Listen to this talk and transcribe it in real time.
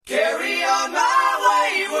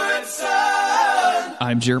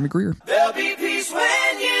I'm Jeremy Greer. There'll be peace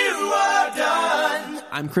when you are done.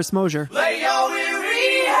 I'm Chris Mosier. Lay your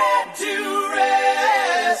weary head to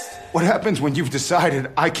rest. What happens when you've decided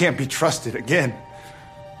I can't be trusted again?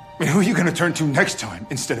 I mean, who are you going to turn to next time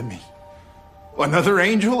instead of me? Another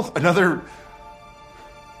angel? Another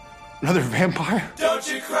vampire?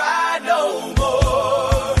 Don't you cry no more.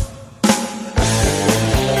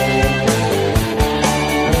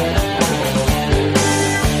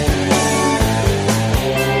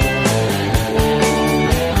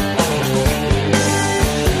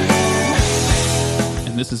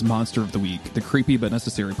 This is Monster of the Week, the creepy but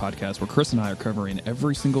necessary podcast where Chris and I are covering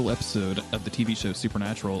every single episode of the TV show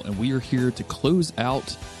Supernatural, and we are here to close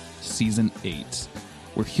out Season 8.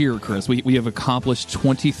 We're here, Chris. We have accomplished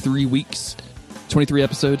 23 weeks, 23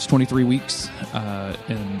 episodes, 23 weeks,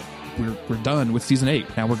 and we're done with Season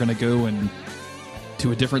 8. Now we're going to go and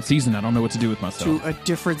to a different season. I don't know what to do with myself. To a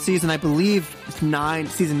different season. I believe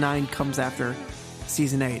Season 9 comes after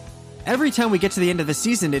Season 8. Every time we get to the end of the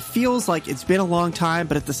season, it feels like it's been a long time,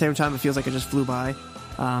 but at the same time, it feels like it just flew by.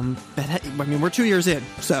 We're 2 years in,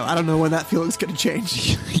 so I don't know when that feeling's going to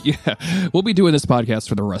change. Yeah, we'll be doing this podcast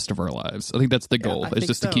for the rest of our lives. I think that's the goal, is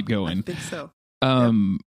just to keep going. I think so.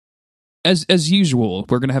 As usual,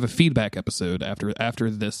 we're going to have a feedback episode after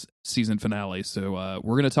this season finale. So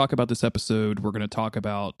we're going to talk about this episode. We're going to talk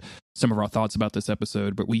about some of our thoughts about this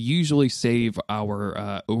episode, but we usually save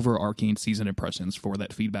our overarching season impressions for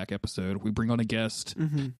that feedback episode. We bring on a guest.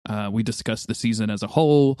 Mm-hmm. We discuss the season as a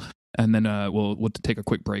whole, and then we'll take a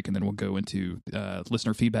quick break, and then we'll go into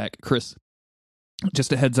listener feedback. Chris,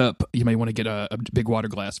 just a heads up, you may want to get a big water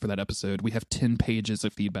glass for that episode. We have 10 pages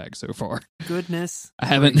of feedback so far. Goodness. I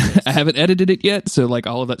haven't edited it yet, so like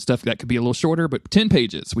all of that stuff that could be a little shorter, but 10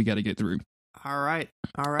 pages we got to get through. All right.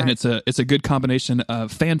 And it's a good combination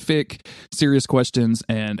of fanfic, serious questions,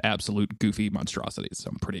 and absolute goofy monstrosities.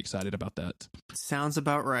 So I'm pretty excited about that. Sounds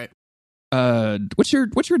about right. What's your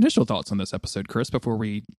initial thoughts on this episode, Chris, before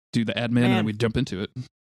we do the admin and then we jump into it?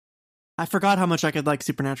 I forgot how much I could like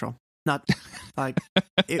Supernatural. Not like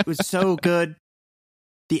it was so good.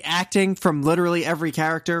 The acting from literally every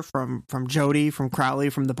character, from Jody, from Crowley,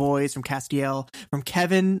 from the boys, from Castiel, from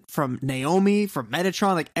Kevin, from Naomi, from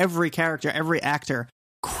Metatron, like every character, every actor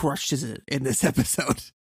crushes it in this episode.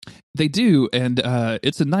 They do, and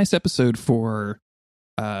it's a nice episode for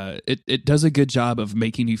it does a good job of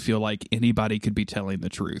making you feel like anybody could be telling the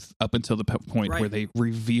truth up until the point where they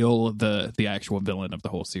reveal the actual villain of the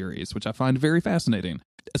whole series, which I find very fascinating.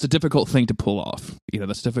 It's a difficult thing to pull off.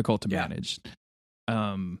 That's difficult to manage.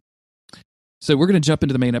 So we're going to jump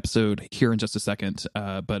into the main episode here in just a second,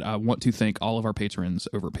 but I want to thank all of our patrons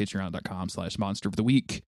over at patreon.com/monster of the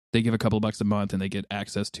week. They give a couple of bucks a month and they get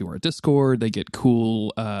access to our Discord. They get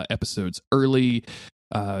cool episodes early.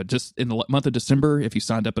 Just in the month of December, if you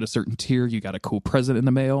signed up at a certain tier, you got a cool present in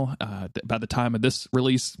the mail. By the time of this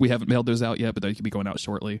release, we haven't mailed those out yet, but they could be going out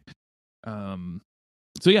shortly.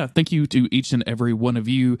 So yeah, thank you to each and every one of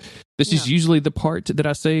you. This is usually the part that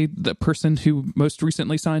I say the person who most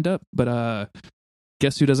recently signed up, but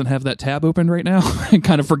guess who doesn't have that tab open right now? I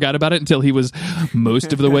kind of forgot about it until he was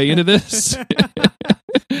most of the way into this.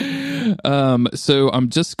 So I'm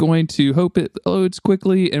just going to hope it loads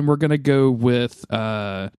quickly, and we're going to go with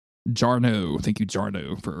Jarno. Thank you,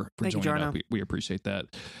 Jarno, for joining up. We appreciate that.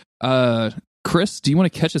 Chris, do you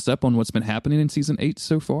want to catch us up on what's been happening in Season 8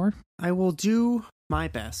 so far? I will do my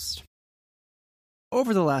best.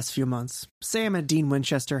 Over the last few months, Sam and Dean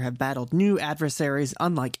Winchester have battled new adversaries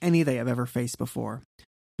unlike any they have ever faced before.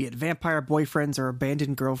 Be it vampire boyfriends or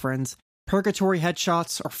abandoned girlfriends, purgatory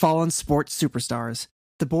headshots or fallen sports superstars,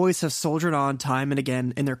 the boys have soldiered on time and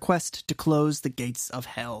again in their quest to close the gates of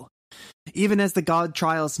hell. Even as the god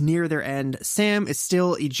trials near their end, Sam is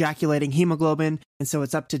still ejaculating hemoglobin, and so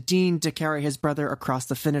it's up to Dean to carry his brother across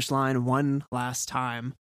the finish line one last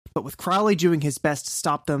time. But with Crowley doing his best to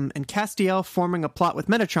stop them, and Castiel forming a plot with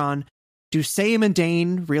Metatron, do Sam and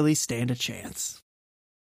Dane really stand a chance?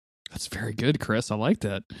 That's very good, Chris. I like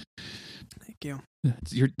that. Thank you.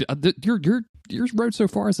 Your road so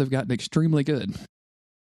far has gotten extremely good.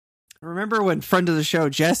 Remember when friend of the show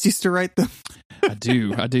Jess used to write them? I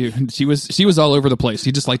do. She was all over the place.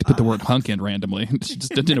 She just liked to put the word hunk in randomly. She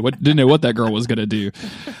just didn't know what that girl was going to do.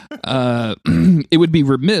 It would be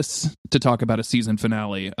remiss to talk about a season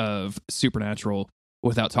finale of Supernatural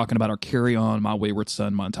without talking about our Carry On, My Wayward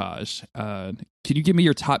Son montage. Can you give me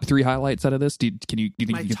your top 3 highlights out of this? Do you think you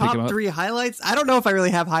can think top about 3 highlights? I don't know if I really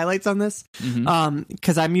have highlights on this.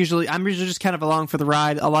 Because I'm usually just kind of along for the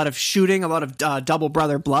ride. A lot of shooting, a lot of double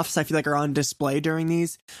brother bluffs I feel like are on display during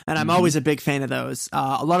these, and I'm always a big fan of those.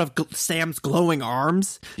 A lot of Sam's glowing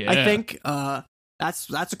arms, I think.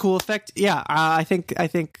 That's a cool effect. Yeah, I think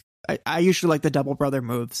I usually like the double brother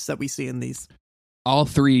moves that we see in these. All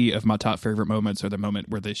three of my top favorite moments are the moment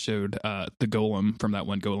where they showed the golem from that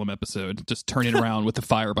one golem episode just turning around with the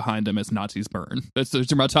fire behind him as Nazis burn.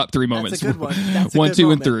 Those are my top three moments. That's a good one. That's a 1, good 2,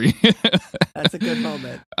 moment. and 3. That's a good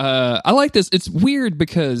moment. I like this. It's weird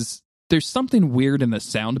because there's something weird in the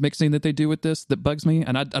sound mixing that they do with this that bugs me,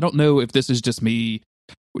 and I don't know if this is just me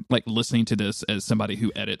like listening to this as somebody who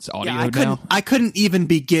edits audio now. I couldn't even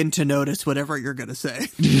begin to notice whatever you're gonna say.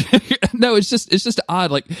 No, it's just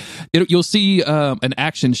odd. Like you'll see an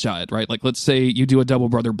action shot, right? Like let's say you do a double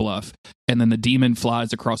brother bluff, and then the demon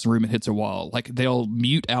flies across the room and hits a wall. Like they'll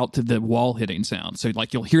mute out to the wall hitting sound, so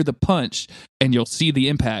like you'll hear the punch and you'll see the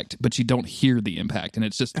impact, but you don't hear the impact, and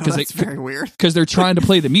it's just because that's very weird. Because they're trying to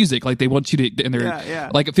play the music, like they want you to, and they're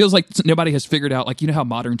like it feels like nobody has figured out, like you know how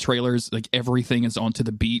modern trailers, like everything is onto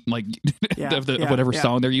the beat, like of whatever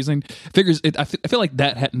song they're using. I feel like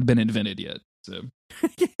that hadn't been invented yet. So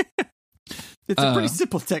it's a pretty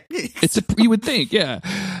simple technique. You would think, yeah.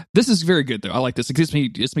 This is very good though. I like this. It gets me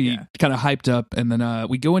kind of hyped up, and then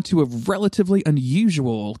we go into a relatively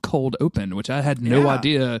unusual cold open, which I had no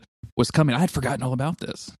idea was coming. I had forgotten all about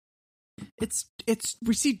this. It's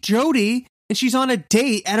we see Jody, and she's on a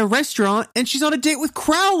date at a restaurant, and she's on a date with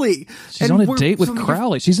Crowley. She's on a date with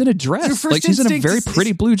Crowley. She's in a dress. Like she's in a very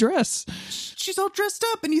pretty blue dress. She's all dressed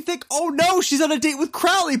up, and you think, oh no, she's on a date with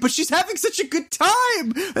Crowley, but she's having such a good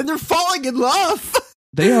time, and they're falling in love.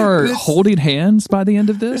 They are holding hands by the end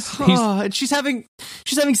of this. And she's having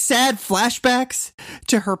sad flashbacks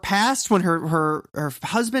to her past when her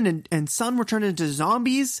husband and son were turned into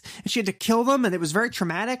zombies, and she had to kill them, and it was very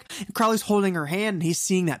traumatic. And Crowley's holding her hand, and he's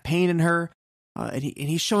seeing that pain in her, and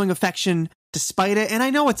he's showing affection despite it. And I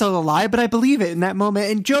know it's all a lie, but I believe it in that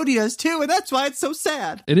moment, and Jody does too, and that's why it's so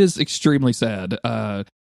sad. It is extremely sad.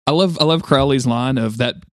 I love Crowley's line of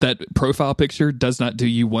that profile picture does not do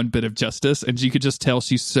you one bit of justice, and you could just tell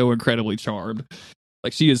she's so incredibly charmed.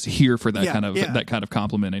 Like she is here for that kind of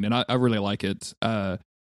complimenting, and I really like it.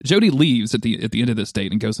 Jody leaves at the end of this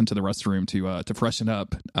date and goes into the restroom to freshen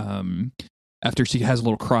up. After she has a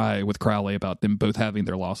little cry with Crowley about them both having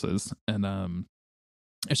their losses, and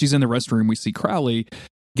as she's in the restroom, we see Crowley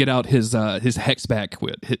get out his hexback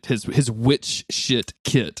his witch shit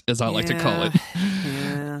kit, as I like to call it.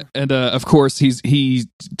 And of course he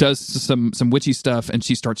does some witchy stuff, and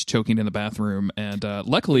she starts choking in the bathroom, and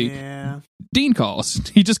luckily Dean calls.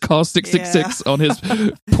 He just calls 666 on his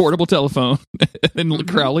portable telephone, and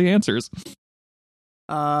Crowley answers.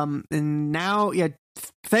 And now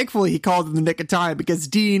thankfully he called in the nick of time, because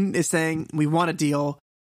Dean is saying, we want a deal.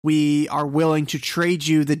 We are willing to trade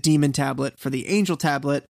you the demon tablet for the angel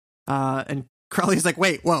tablet. And Crowley's like,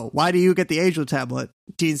 wait, whoa, why do you get the angel tablet?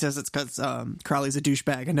 Dean says it's because Crowley's a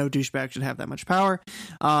douchebag, and no douchebag should have that much power.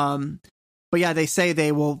 But yeah, they say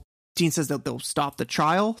they will. Dean says that they'll stop the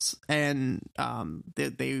trials, and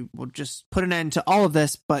they will just put an end to all of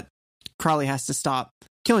this, but Crowley has to stop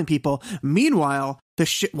killing people. Meanwhile,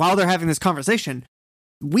 while they're having this conversation,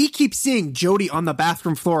 we keep seeing Jody on the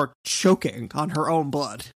bathroom floor choking on her own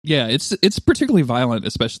blood. Yeah, it's particularly violent,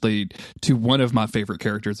 especially to one of my favorite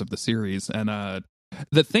characters of the series. And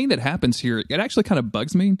the thing that happens here, it actually kind of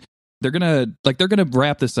bugs me. They're gonna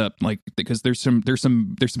wrap this up, like, because there's some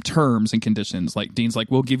terms and conditions. Like Dean's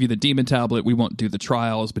like, we'll give you the demon tablet, we won't do the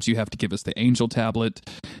trials, but you have to give us the angel tablet.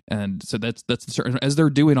 And so that's as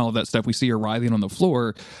they're doing all of that stuff, we see her writhing on the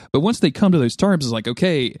floor. But once they come to those terms, it's like,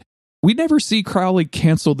 okay, we never see Crowley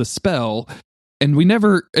cancel the spell, and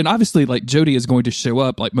obviously, like, Jody is going to show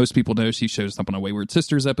up. Like most people know, she shows up on a Wayward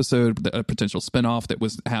Sisters episode, a potential spinoff that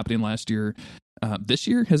was happening last year. This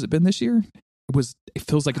year, has it been this year? It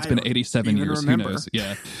feels like it's been 87 years. Remember. Who knows?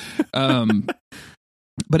 Yeah.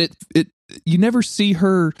 But you never see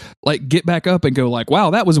her like get back up and go like, wow,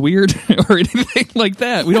 that was weird, or anything like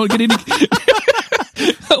that. We don't get any.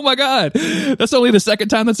 Oh my God, that's only the second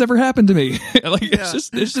time that's ever happened to me. Like it's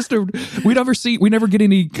just we never get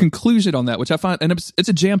any conclusion on that, which I find, and it's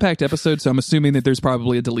a jam-packed episode, so I'm assuming that there's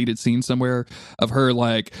probably a deleted scene somewhere of her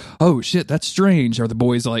like, oh shit, that's strange, or the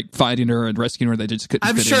boys like finding her and rescuing her. They just couldn't.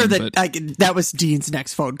 I'm sure that was Dean's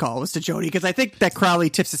next phone call was to Jody, because I think that Crowley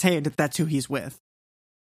tips his hand if that's who he's with.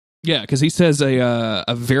 Yeah, because he says a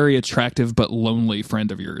very attractive but lonely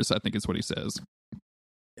friend of yours, I think is what he says.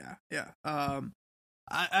 Yeah.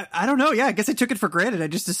 I don't know. Yeah, I guess I took it for granted. I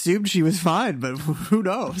just assumed she was fine, but who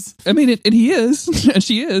knows? I mean, and he is, and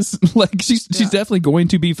she is. Like, she's definitely going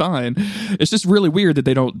to be fine. It's just really weird that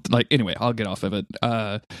they don't, like, anyway, I'll get off of it.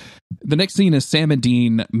 The next scene is Sam and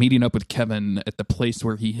Dean meeting up with Kevin at the place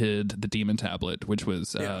where he hid the demon tablet, which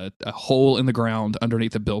was a hole in the ground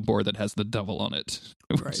underneath a billboard that has the devil on it,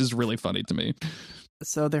 which is really funny to me.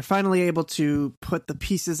 So they're finally able to put the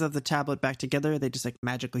pieces of the tablet back together. They just like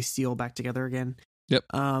magically seal back together again. Yep.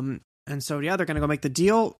 And so, they're going to go make the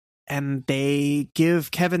deal, and they give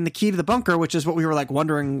Kevin the key to the bunker, which is what we were like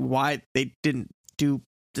wondering why they didn't do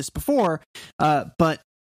this before. But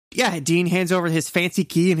yeah, Dean hands over his fancy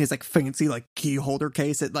key and his like fancy like key holder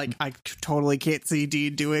case that like I totally can't see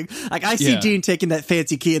Dean doing. Like I see Dean taking that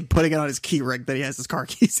fancy key and putting it on his key ring that he has his car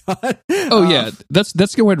keys on. Oh yeah,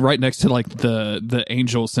 that's going right next to like the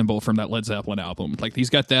angel symbol from that Led Zeppelin album. Like he's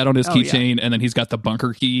got that on his keychain, and then he's got the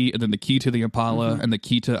bunker key, and then the key to the Impala, and the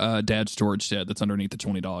key to Dad's storage shed that's underneath the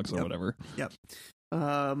 20 dogs or whatever. Yep.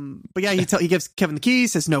 But yeah, he gives Kevin the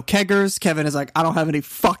keys, says no keggers. Kevin is like, I don't have any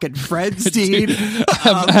fucking friends, Dean.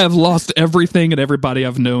 I have lost everything and everybody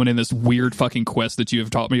I've known in this weird fucking quest that you have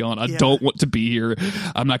taught me on. I don't want to be here.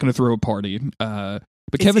 I'm not going to throw a party. But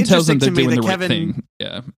Kevin tells them they're doing the right thing.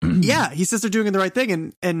 Yeah. Yeah, he says they're doing the right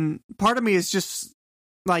thing. And part of me is just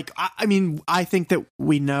like, I mean, I think that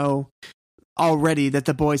we know already that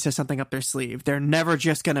the boys have something up their sleeve. They're never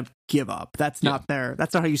just gonna give up. That's not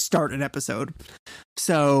that's not how you start an episode.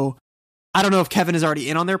 So I don't know if Kevin is already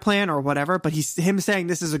in on their plan or whatever, but him saying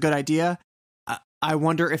this is a good idea. I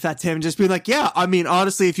wonder if that's him just being like, yeah, I mean,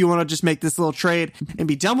 honestly, if you want to just make this little trade and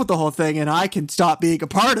be done with the whole thing and I can stop being a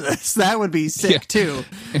part of this, that would be sick too.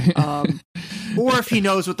 Or if he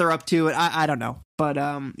knows what they're up to, I don't know. But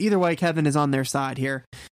either way, Kevin is on their side here.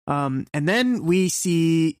 And then we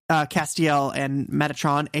see Castiel and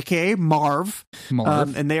Metatron, aka Marv.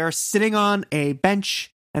 And they are sitting on a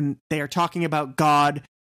bench and they are talking about God.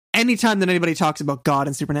 Anytime that anybody talks about God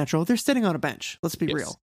and supernatural, they're sitting on a bench. Let's be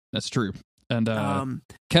real. That's true. And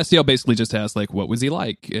Castiel basically just asks, like, what was he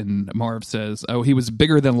like? And Marv says, oh, he was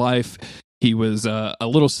bigger than life. He was a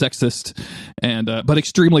little sexist, and but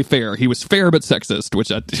extremely fair. He was fair but sexist,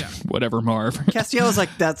 which whatever, Marv. Castiel is like,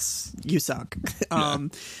 you suck.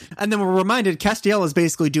 And then we're reminded Castiel is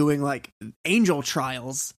basically doing like angel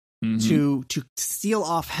trials to seal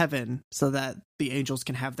off heaven so that the angels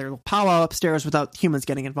can have their little powwow upstairs without humans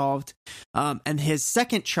getting involved. And his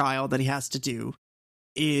second trial that he has to do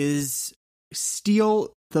is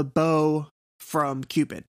steal the bow from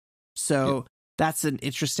Cupid. So that's an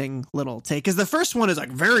interesting little take, because the first one is like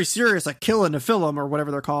very serious, like kill a Nephilim or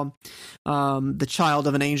whatever they're called, the child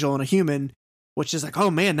of an angel and a human, which is like,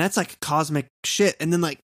 oh man, that's like cosmic shit. And then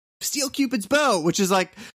like steal Cupid's bow, which is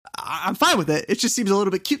like, I'm fine with it. It just seems a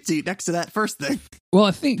little bit cutesy next to that first thing. Well,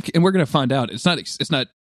 I think, and we're going to find out, it's not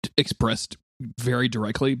expressed very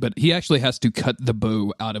directly, but he actually has to cut the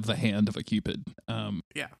bow out of the hand of a Cupid.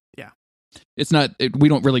 It's not, we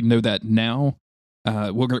don't really know that now.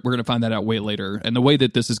 We're going to find that out way later. And the way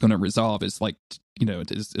that this is going to resolve is like,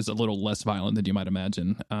 it is a little less violent than you might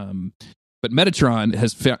imagine. But Metatron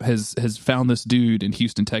has found this dude in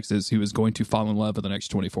Houston, Texas, who is going to fall in love in the next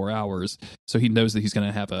 24 hours. So he knows that he's going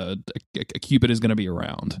to have a Cupid is going to be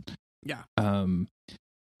around. Yeah.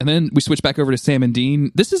 And then we switch back over to Sam and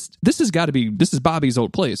Dean. This is Bobby's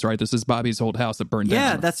old place, right? This is Bobby's old house that burned down.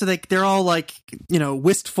 Yeah, that's what they're all like,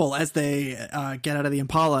 wistful as they get out of the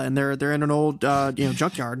Impala, and they're in an old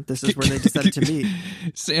junkyard. This is where they decided to meet.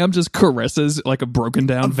 Sam just caresses like a broken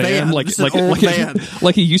down van, like van.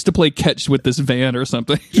 Like he used to play catch with this van or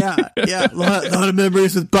something. Yeah, a lot of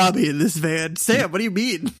memories with Bobby in this van. Sam, what do you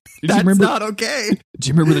mean? That's not okay. Do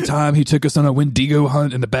you remember the time he took us on a Wendigo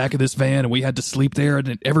hunt in the back of this van, and we had to sleep there,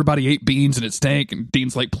 and everybody ate beans and it stank? And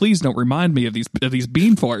Dean's like, please don't remind me of these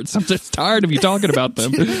bean farts. I'm just tired of you talking about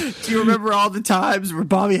them. Do you remember all the times where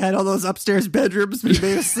Bobby had all those upstairs bedrooms, but he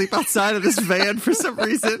made us sleep outside of this van for some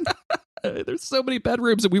reason? There's so many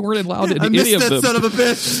bedrooms and we weren't allowed in any of them. I missed that son of a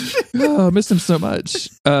bitch. Oh, I missed him so much.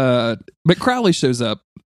 But Crowley shows up,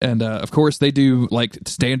 and of course they do like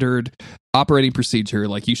standard operating procedure,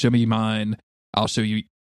 like you show me mine, I'll show you.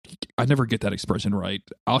 I never get that expression right.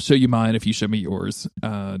 I'll show you mine if you show me yours.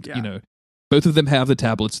 Both of them have the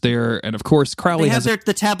tablets there, and of course Crowley has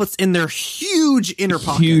the tablets in their huge inner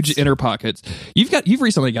pockets. You've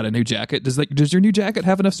recently got a new jacket. Does your new jacket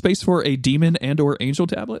have enough space for a demon and or angel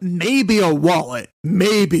tablet? Maybe a wallet,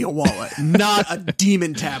 not a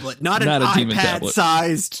demon tablet, not an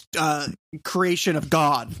iPad-sized creation of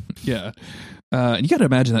God. Yeah. And you got to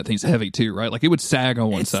imagine that thing's heavy too, right? Like it would sag on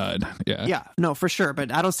one side. Yeah. Yeah, no, for sure. But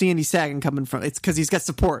I don't see any sagging coming from it's because he's got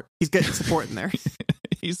support. He's getting support in there.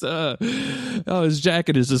 He's his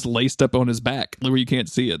jacket is just laced up on his back where you can't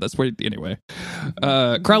see it. That's where anyway.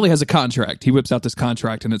 Crowley has a contract. He whips out this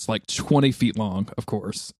contract and it's like 20 feet long, of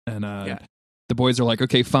course. And the boys are like,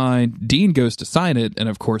 okay, fine. Dean goes to sign it, and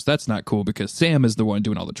of course that's not cool because Sam is the one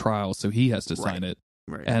doing all the trials, so he has to sign it.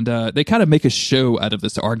 Right. And they kind of make a show out of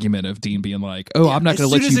this argument of Dean being like, "Oh, I'm not going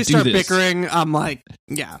to let you do this." As soon as they start bickering, I'm like,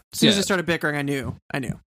 "Yeah." As soon as they started bickering, I knew. I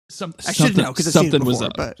should know because something was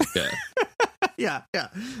up. But yeah.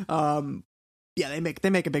 They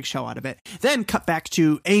make a big show out of it. Then cut back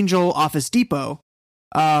to Angel Office Depot,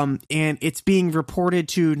 and it's being reported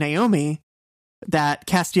to Naomi that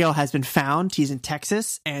Castiel has been found. He's in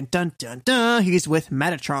Texas, and dun dun dun, he's with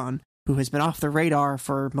Metatron, who has been off the radar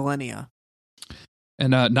for millennia.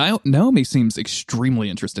 And Naomi seems extremely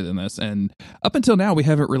interested in this. And up until now, we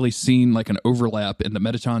haven't really seen like an overlap in the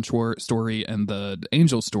Metatron story and the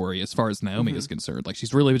Angel story as far as Naomi is concerned. Like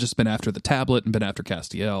she's really just been after the tablet and been after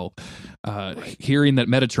Castiel. Hearing that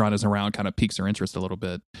Metatron is around kind of piques her interest a little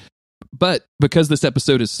bit. But because this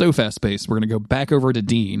episode is so fast-paced, we're going to go back over to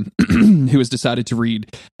Dean, who has decided to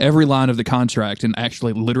read every line of the contract and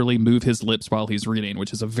actually literally move his lips while he's reading,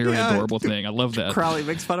 which is a very adorable thing. I love that. Crowley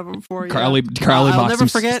makes fun of him for you. Crowley mocks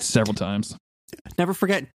him several times. Never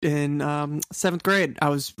forget, in 7th grade, I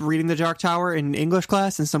was reading The Dark Tower in English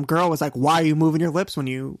class, and some girl was like, "Why are you moving your lips when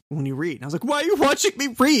you read?" And I was like, "Why are you watching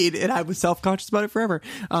me read?" And I was self-conscious about it forever.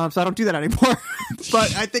 So I don't do that anymore.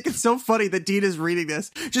 But I think it's so funny that Dean is reading this,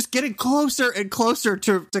 just getting closer and closer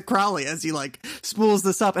to Crowley as he like spools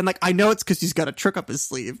this up. And like, I know it's because he's got a trick up his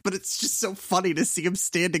sleeve, but it's just so funny to see him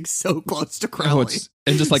standing so close to Crowley.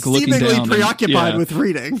 And just like looking down, preoccupied with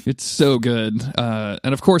reading. It's so good.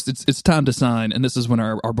 And of course, it's time to sign. And this is when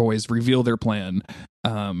our boys reveal their plan.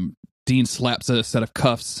 Dean slaps a set of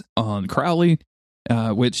cuffs on Crowley,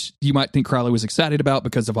 which you might think Crowley was excited about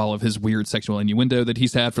because of all of his weird sexual innuendo that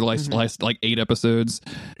he's had for the last like 8 episodes.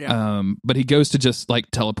 Yeah. But he goes to just like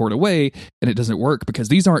teleport away, and it doesn't work because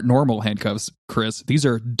these aren't normal handcuffs, Chris. These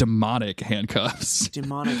are demonic handcuffs.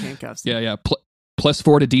 Demonic handcuffs. Yeah.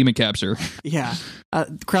 +4 to demon capture. Yeah.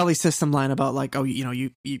 Crowley says some line about like, "Oh,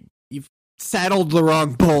 you've saddled the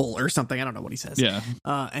wrong bull," or something. I don't know what he says. Yeah.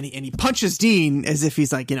 And he punches Dean as if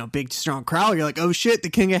he's like, big, strong Crowley. You're like, oh shit,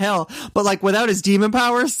 the king of hell. But like without his demon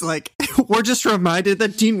powers, like we're just reminded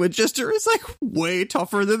that Dean Winchester is like way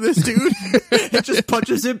tougher than this dude. It just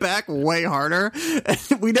punches him back way harder.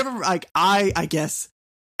 And we never like, I guess,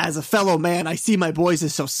 as a fellow man, I see my boys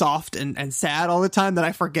as so soft and sad all the time that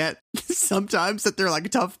I forget sometimes that they're like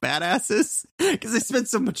tough badasses because they spend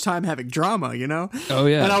so much time having drama, Oh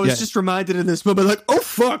yeah. And I was just reminded in this moment, like, oh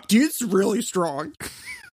fuck, dude's really strong.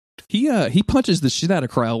 He punches the shit out of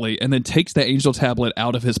Crowley and then takes the angel tablet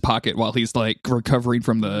out of his pocket while he's like recovering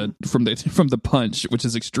from the punch, which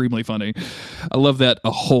is extremely funny. I love that a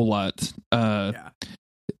whole lot.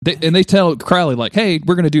 They tell Crowley, like, hey,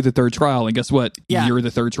 we're going to do the 3rd trial. And guess what? Yeah, you're the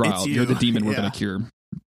 3rd trial. You're the demon we're going to cure.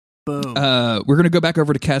 Boom. We're going to go back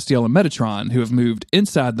over to Castiel and Metatron, who have moved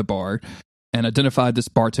inside the bar and identified this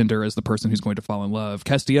bartender as the person who's going to fall in love.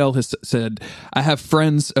 Castiel has said, I have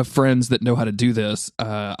friends of friends that know how to do this.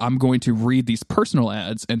 I'm going to read these personal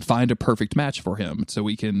ads and find a perfect match for him so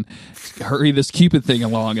we can hurry this Cupid thing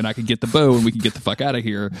along and I can get the bow and we can get the fuck out of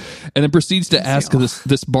here. And then proceeds to ask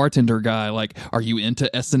this bartender guy, like, are you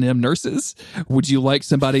into S&M nurses? Would you like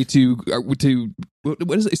somebody to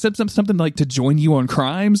what is it? Something like to join you on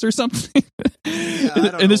crimes or something?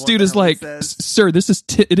 And this dude is like, sir, it is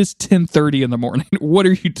 10:30 in the morning. What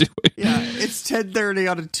are you doing? Yeah, it's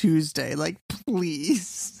 10:30 on a Tuesday. Like,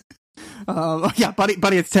 please.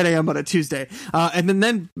 Buddy, it's 10 a.m. on a Tuesday. And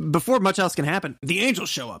then before much else can happen, the angels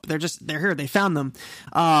show up. They're here. They found them.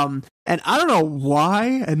 And I don't know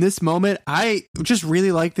why in this moment, I just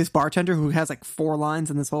really like this bartender who has like 4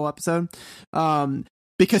 lines in this whole episode.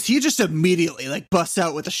 Because he just immediately like busts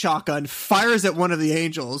out with a shotgun, fires at one of the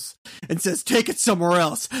angels, and says, "Take it somewhere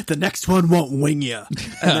else. The next one won't wing you."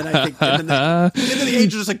 And then the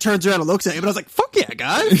angel just like turns around and looks at him, and I was like, "Fuck yeah,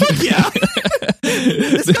 guy! Fuck yeah!"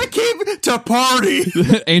 This guy came to party.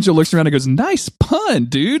 The angel looks around and goes, "Nice pun,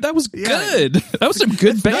 dude. That was good. That was some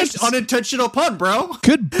good bats. Nice unintentional pun, bro.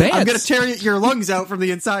 Good bats. I'm gonna tear your lungs out from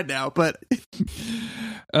the inside now." But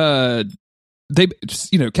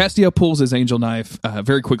Castiel pulls his angel knife.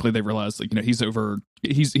 Very quickly, they realize, like, he's going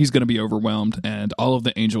to be overwhelmed, and all of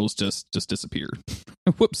the angels just disappear.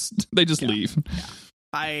 Whoops! They just leave.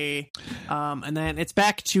 Yeah. And then it's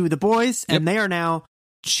back to the boys, and they are now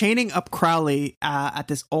chaining up Crowley at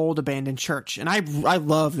this old abandoned church. And I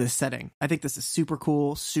love this setting. I think this is super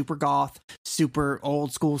cool, super goth, super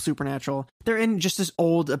old school, supernatural. They're in just this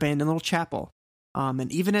old abandoned little chapel.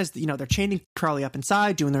 And even as, they're chaining Crowley up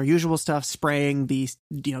inside, doing their usual stuff, spraying the,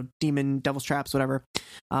 demon devil's traps, whatever.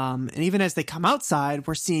 And even as they come outside,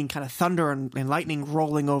 we're seeing kind of thunder and lightning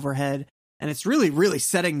rolling overhead. And it's really, really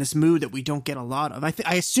setting this mood that we don't get a lot of.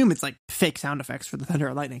 I assume it's like fake sound effects for the thunder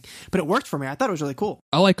and lightning, but it worked for me. I thought it was really cool.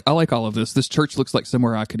 I like all of this. This church looks like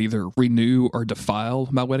somewhere I could either renew or defile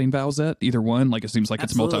my wedding vows at. Either one. Like, it seems like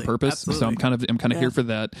Absolutely. It's multi-purpose. Absolutely. So I'm kind of here for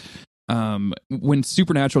that. When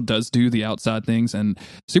Supernatural does do the outside things, and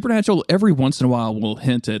Supernatural every once in a while will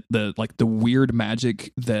hint at the weird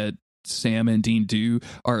magic that Sam and Dean do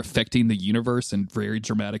are affecting the universe in very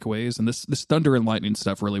dramatic ways, and this thunder and lightning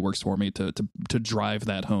stuff really works for me to drive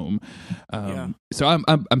that home. So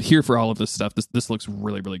I'm here for all of this stuff. This looks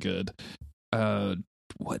really, really good.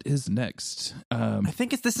 What is next? I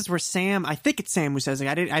think this is where Sam. I think it's Sam who says,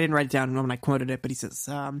 I didn't write it down when I quoted it, but he says,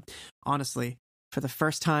 honestly, for the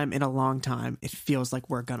first time in a long time, it feels like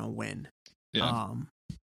we're gonna win. Yeah.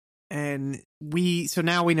 And so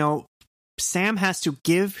now we know Sam has to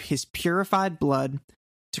give his purified blood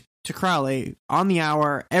to Crowley on the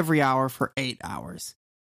hour, every hour for 8 hours.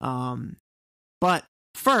 But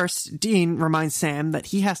first, Dean reminds Sam that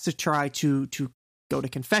he has to try to go to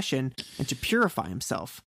confession and to purify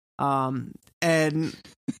himself. And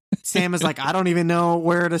Sam is like, I don't even know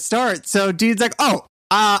where to start. So Dean's like,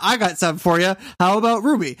 I got something for you. How about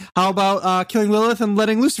Ruby? How about killing Lilith and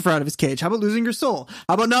letting Lucifer out of his cage? How about losing your soul?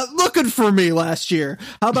 How about not looking for me last year?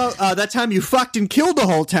 How about that time you fucked and killed the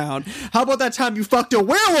whole town? How about that time you fucked a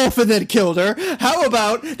werewolf and then killed her? How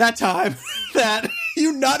about that time that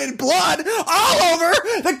you nutted blood all over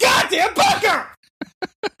the goddamn bunker?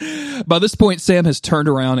 By this point, Sam has turned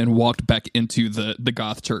around and walked back into the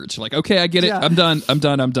goth church. Like, okay, I get it. Yeah. I'm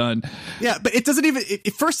done. Yeah, but it doesn't even...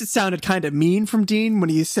 At first, it sounded kind of mean from Dean when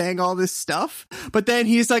he's saying all this stuff. But then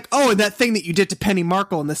he's like, and that thing that you did to Penny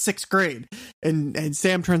Markle in the 6th grade. And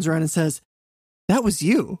Sam turns around and says, that was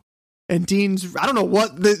you. And Dean's... I don't know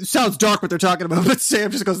what... It sounds dark what they're talking about, but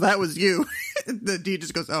Sam just goes, that was you. Dean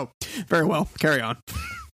just goes, very well. Carry on.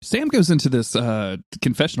 Sam goes into this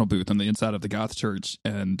confessional booth on the inside of the goth church,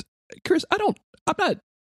 and Chris, I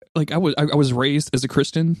was raised as a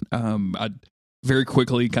Christian. I very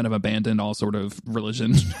quickly kind of abandoned all sort of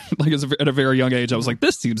religion. Like, at a very young age, I was like,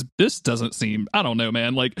 this doesn't seem, I don't know,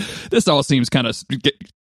 man. Like, this all seems kind of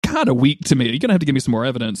weak to me. You're gonna have to give me some more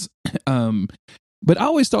evidence. But I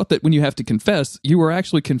always thought that when you have to confess, you were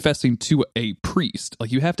actually confessing to a priest.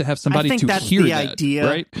 Like, you have to have somebody to hear that, idea.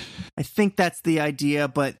 Right? I think that's the idea,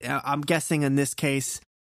 but I'm guessing in this case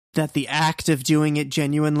that the act of doing it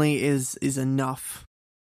genuinely is enough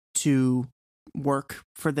to work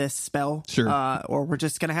for this spell. Sure. Or we're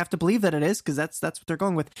just going to have to believe that it is, because that's what they're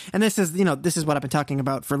going with. And this is what I've been talking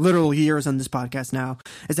about for literal years on this podcast now,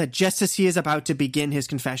 is that just as he is about to begin his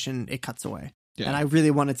confession, it cuts away. Yeah. And I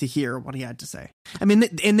really wanted to hear what he had to say. I mean,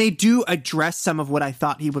 and they do address some of what I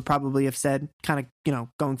thought he would probably have said, kind of,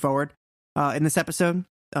 going forward in this episode.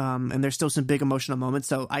 And there's still some big emotional moments.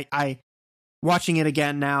 So I watching it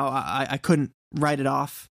again now, I couldn't write it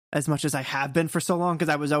off as much as I have been for so long, because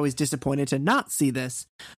I was always disappointed to not see this.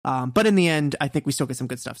 But in the end, I think we still get some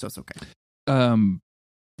good stuff, so it's okay.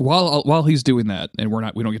 While he's doing that, and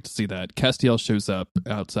we don't get to see that, Castiel shows up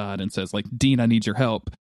outside and says, like, Dean, I need your help.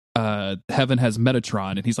 Heaven has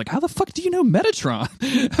Metatron, and he's like, how the fuck do you know Metatron? I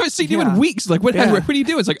haven't seen you in weeks. Like, what do you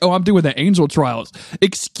do? It's like, I'm doing the angel trials.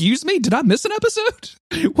 Excuse me, did I miss an episode?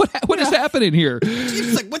 What is happening here?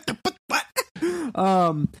 He's like, what?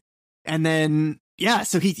 And then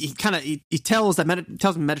so he tells him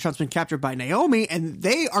Metatron's been captured by Naomi, and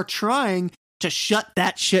they are trying to shut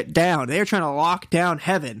that shit down. They are trying to lock down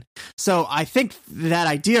heaven. So I think that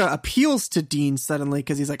idea appeals to Dean suddenly,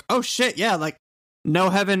 because he's like, oh shit, yeah, like,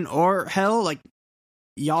 no heaven or hell, like,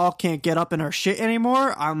 y'all can't get up in our shit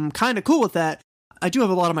anymore. I'm kind of cool with that. I do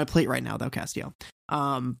have a lot on my plate right now, though, Castiel.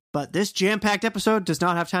 But this jam-packed episode does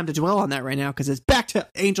not have time to dwell on that right now, because it's back to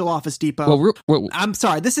Angel Office Depot. Well, I'm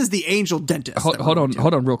sorry, this is the Angel Dentist. Hold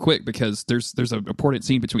on real quick, because there's an important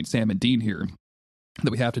scene between Sam and Dean here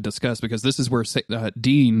that we have to discuss, because this is where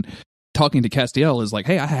Dean, talking to Castiel, is like,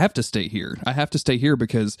 hey, I have to stay here. I have to stay here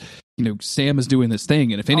because, Sam is doing this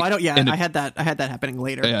thing. And if I had that happening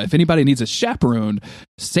later. If anybody needs a chaperone,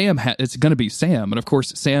 it's going to be Sam. And of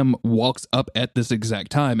course, Sam walks up at this exact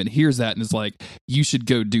time and hears that and is like, you should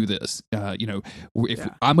go do this. If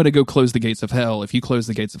I'm going to go close the gates of hell, if you close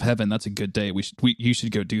the gates of heaven, that's a good day. You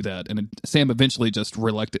should go do that. And Sam eventually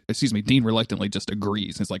Dean reluctantly just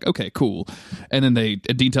agrees. And it's like, okay, cool. And then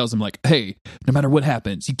Dean tells him, like, hey, no matter what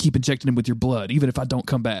happens, you keep injecting him with your blood, even if I don't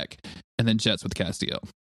come back. And then jets with Castiel.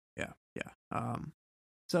 Yeah.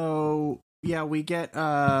 So we get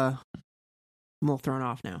I'm a little thrown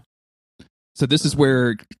off now. So this is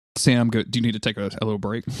where Sam do you need to take a little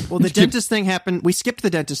break? Well, the dentist thing happened. We skipped the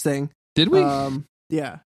dentist thing. Did we?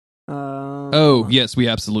 Yeah. Oh, yes, we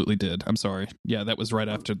absolutely did. I'm sorry. Yeah, that was right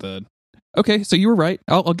after the. Okay, so you were right.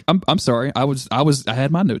 I'm sorry. I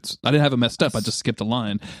had my notes. I didn't have it messed up. I just skipped a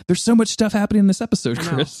line. There's so much stuff happening in this episode,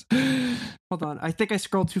 Chris. Hold on. I think I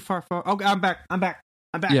scrolled too far forward. Okay, I'm back.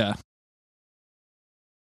 Yeah.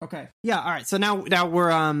 Okay. Yeah. All right. So now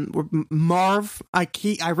we're Marv.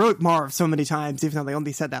 I wrote Marv so many times, even though they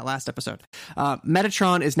only said that last episode.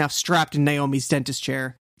 Metatron is now strapped in Naomi's dentist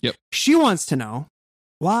chair. Yep. She wants to know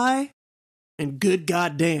why, and good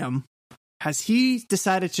goddamn, has he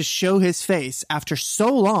decided to show his face after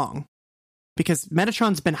so long? Because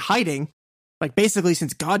Metatron's been hiding, like basically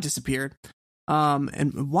since God disappeared.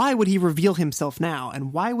 And why would he reveal himself now?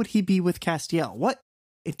 And why would he be with Castiel? What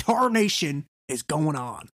in tarnation is going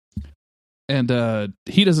on? And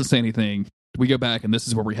he doesn't say anything. We go back, and this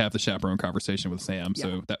is where we have the chaperone conversation with Sam. Yeah.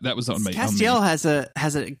 So that was on me. Castiel has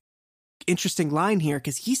a interesting line here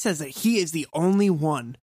because he says that he is the only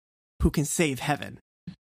one who can save heaven.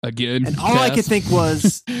 Again, and all I could think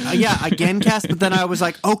was, again, Cass. But then I was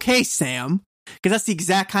like, okay, Sam, because that's the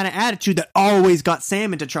exact kind of attitude that always got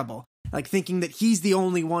Sam into trouble. Like thinking that he's the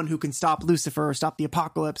only one who can stop Lucifer or stop the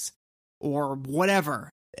apocalypse or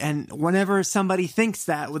whatever. And whenever somebody thinks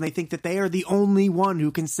that, when they think that they are the only one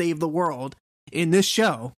who can save the world in this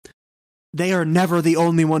show, they are never the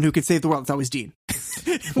only one who can save the world. It's always Dean.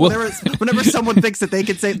 Whenever someone thinks that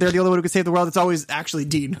they're the only one who can save the world, it's always actually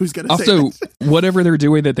Dean who's going to save it. Also, whatever they're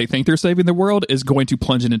doing that they think they're saving the world is going to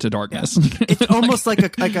plunge it into darkness. Yeah. It's almost like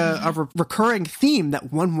a recurring theme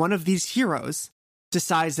that when one of these heroes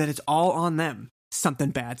decides that it's all on them,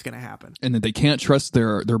 something bad's going to happen. And that they can't trust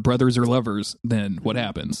their brothers or lovers, then what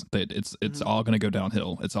happens? That it's all going to go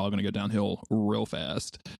downhill. It's all going to go downhill real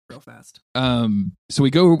fast. So we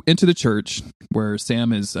go into the church where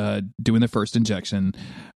Sam is doing the first injection.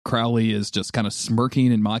 Crowley is just kind of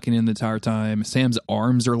smirking and mocking him the entire time. Sam's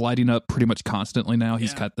arms are lighting up pretty much constantly now.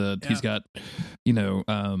 He's got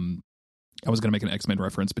I was going to make an X-Men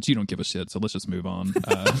reference, but you don't give a shit, so let's just move on.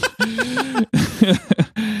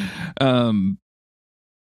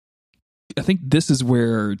 I think this is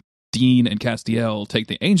where Dean and Castiel take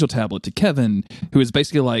the angel tablet to Kevin, who is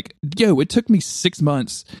basically like, yo, it took me 6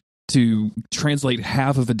 months to translate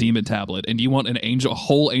half of a demon tablet, and you want a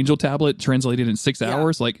whole angel tablet translated in 6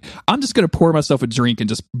 hours? Like, I'm just going to pour myself a drink and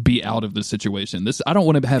just be out of this situation. I don't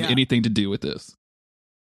want to have anything to do with this.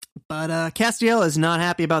 But Castiel is not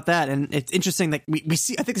happy about that, and it's interesting that we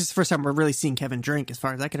see, I think this is the first time we're really seeing Kevin drink, as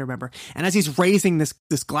far as I can remember. And as he's raising this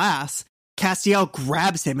glass, Castiel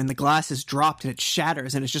grabs him, and the glass is dropped, and it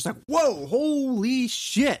shatters, and it's just like, whoa, holy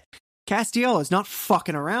shit. Castiel is not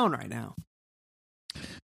fucking around right now.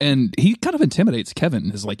 And he kind of intimidates Kevin.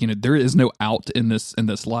 Is like, there is no out in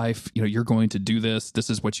this life. You're going to do this. This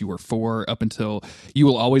is what you were for. Up until you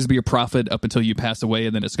will always be a prophet. Up until you pass away,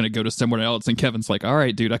 and then it's going to go to someone else. And Kevin's like, "All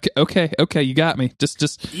right, dude. Okay, you got me.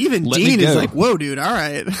 Just even Dean is like, whoa, dude. All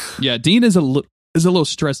right." Yeah, Dean is a little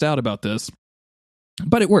stressed out about this,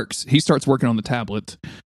 but it works. He starts working on the tablet.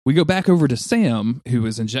 We go back over to Sam, who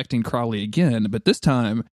is injecting Crowley again, but this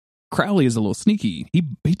time Crowley is a little sneaky.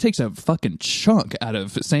 He takes a fucking chunk out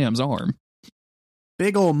of Sam's arm.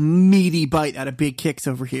 Big old meaty bite out of Big Kicks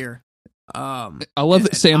over here. I love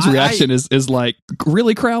that Sam's reaction is like,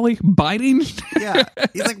 really, Crowley? Biting? Yeah.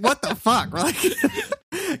 He's like, what the fuck?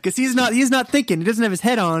 Because he's not thinking. He doesn't have his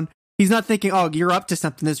head on. He's not thinking, oh, you're up to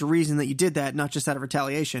something. There's a reason that you did that, not just out of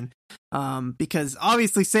retaliation. Because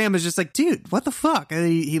obviously Sam is just like, dude, what the fuck? And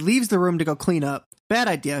he leaves the room to go clean up. Bad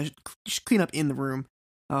idea. Just clean up in the room.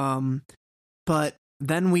 But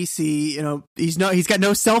then we see, he's got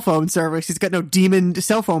no cell phone service. He's got no demon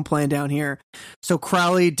cell phone plan down here. So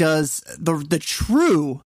Crowley does the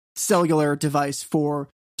true cellular device for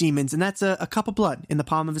demons, and that's a cup of blood in the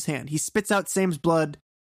palm of his hand. He spits out Sam's blood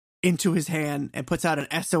into his hand and puts out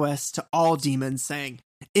an SOS to all demons saying,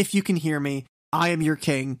 if you can hear me, I am your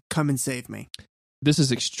king. Come and save me. This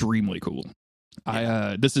is extremely cool.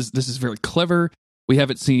 Yeah. This is very clever.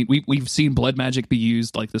 We've seen blood magic be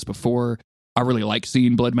used like this before. I really like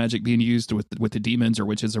seeing blood magic being used with the demons or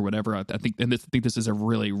witches or whatever. I think this is a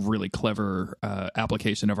really, really clever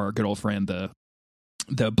application of our good old friend,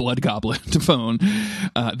 the blood goblet phone.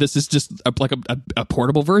 This is just like a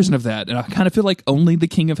portable version of that, and I kind of feel like only the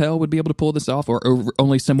King of Hell would be able to pull this off, or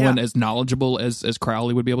only someone as knowledgeable as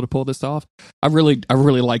Crowley would be able to pull this off. I really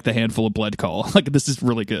like the handful of blood call. Like, this is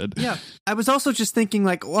really good. Yeah, I was also just thinking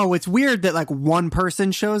like, oh, it's weird that like one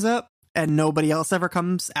person shows up and nobody else ever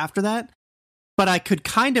comes after that. But I could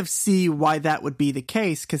kind of see why that would be the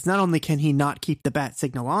case, because not only can he not keep the bat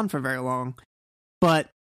signal on for very long, but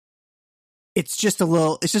it's just a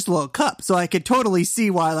little cup. So I could totally see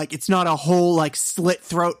why, like, it's not a whole, like, slit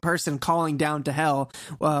throat person calling down to hell,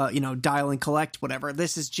 dial and collect, whatever.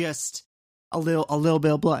 This is just a little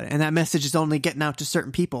bit of blood. And that message is only getting out to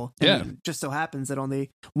certain people. Yeah. And it just so happens that only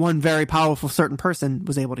one very powerful certain person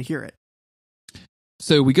was able to hear it.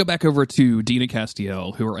 So we go back over to Dean and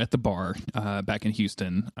Castiel, who are at the bar back in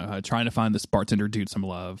Houston, trying to find this bartender dude some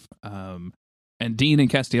love. And Dean and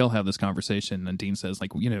Castiel have this conversation, and Dean says,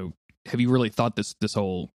 like, have you really thought this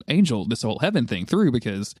whole heaven thing through?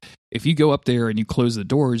 Because if you go up there and you close the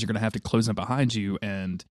doors, you're going to have to close them behind you,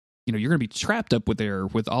 and you're going to be trapped up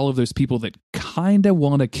with all of those people that kind of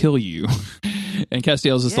want to kill you. And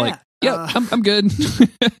Castiel's just like, I'm good.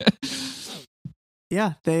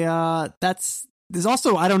 Yeah, there's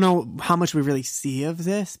also, I don't know how much we really see of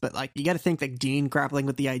this, but, like, you got to think, like, Dean grappling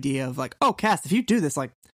with the idea of, like, oh, Cass, if you do this,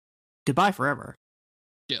 like, goodbye forever.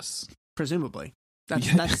 Yes. Presumably.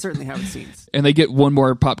 That's certainly how it seems. And they get one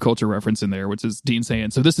more pop culture reference in there, which is Dean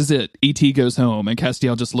saying, so this is it. E.T. goes home, and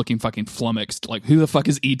Castiel just looking fucking flummoxed. Like, who the fuck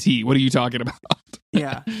is E.T.? What are you talking about?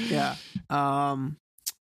 Yeah.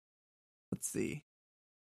 Let's see.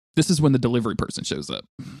 This is when the delivery person shows up.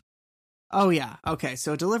 Oh, yeah. Okay,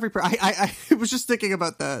 so delivery... I was just thinking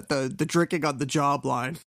about the drinking on the job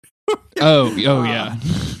line. Yeah.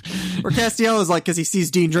 Where Castiel is like, because he sees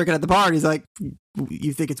Dean drinking at the bar, and he's like,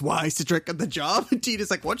 you think it's wise to drink on the job? And Dean is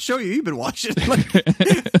like, what show you been watching? Like,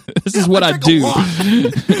 this is what I do.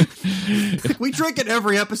 We drink in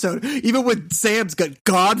every episode. Even when Sam's got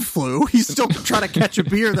God flu, he's still trying to catch a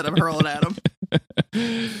beer that I'm hurling at him.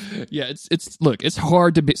 Yeah, it's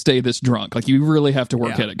hard to stay this drunk. Like, you really have to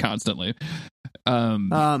work at it constantly.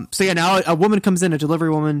 So yeah, now a woman comes in, a delivery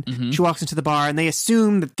woman. Mm-hmm. She walks into the bar, and they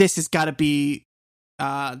assume that this has got to be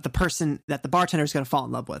the person that the bartender is going to fall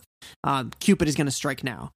in love with. Cupid is going to strike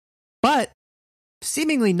now, but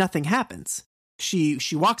seemingly nothing happens. She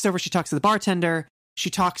walks over. She talks to the bartender. She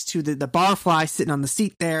talks to the barfly sitting on the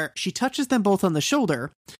seat there. She touches them both on the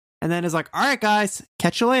shoulder, and then is like, "All right, guys,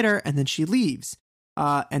 catch you later." And then she leaves.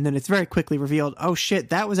 And then it's very quickly revealed, oh shit,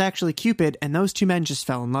 that was actually Cupid, and those two men just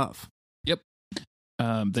fell in love. Yep.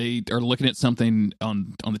 They are looking at something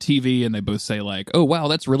on the TV, and they both say, like, oh, wow,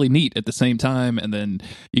 that's really neat at the same time. And then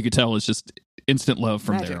you could tell it's just instant love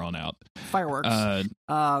from there on out. Fireworks.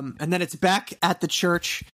 And then it's back at the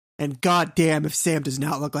church, and goddamn if Sam does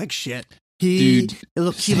not look like shit. He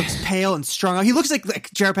looks pale and strung out. He looks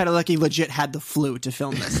like Jared Padalecki legit had the flu to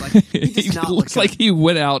film this. Like, he does not looks like he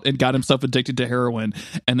went out and got himself addicted to heroin,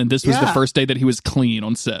 and then this was the first day that he was clean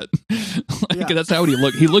on set. That's how he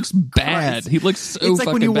looked. He looks bad. Christ. He looks so it's like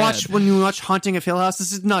fucking bad. When you watch Haunting of Hill House.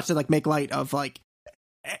 This is not to like make light of like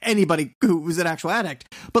anybody who was an actual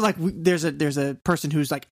addict, but like there's a person who's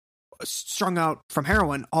like strung out from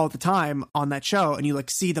heroin all the time on that show, and you like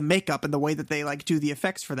see the makeup and the way that they like do the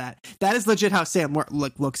effects for that. That is legit how Sam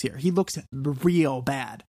looks here. He looks real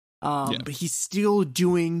bad, but he's still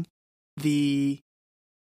doing the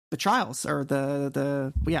trials or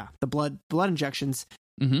the blood injections.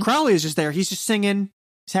 Mm-hmm. Crowley is just there. He's just singing.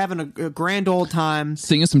 He's having a grand old time,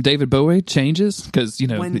 singing some David Bowie changes because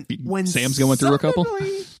when Sam's going through a couple.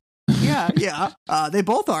 Yeah. They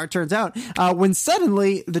both are, it turns out. When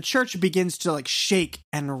suddenly the church begins to like shake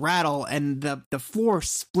and rattle, and the floor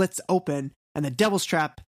splits open, and the devil's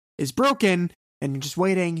trap is broken, and you're just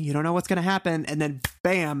waiting. You don't know what's going to happen. And then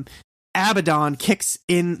bam, Abaddon kicks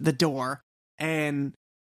in the door. And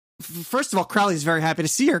first of all, Crowley's very happy to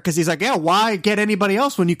see her, because he's like, yeah, why get anybody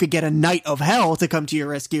else when you could get a knight of hell to come to your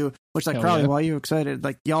rescue? Which, like, Crowley, why are you excited?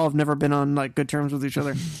 Like, y'all have never been on like good terms with each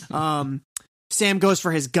other. Sam goes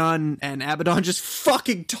for his gun, and Abaddon just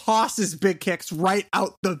fucking tosses big kicks right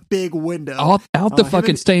out the big window. Out the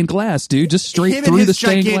fucking stained glass, dude. Just straight through the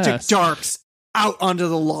stained glass. Gigantic darks out onto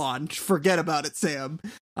the lawn. Forget about it, Sam.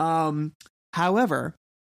 However,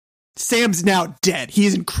 Sam's now dead.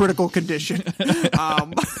 He's in critical condition.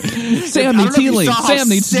 Sam needs healing. Sam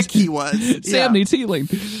needs sick he was. Sam needs healing.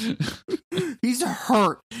 He's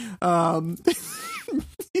hurt.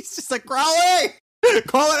 He's just like, Crowley,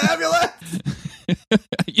 call an ambulance.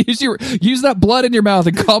 Use that blood in your mouth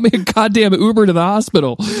and call me a goddamn Uber to the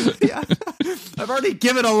hospital. Yeah, I've already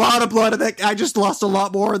given a lot of blood, and I just lost a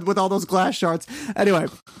lot more with all those glass shards. Anyway,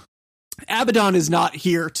 Abaddon is not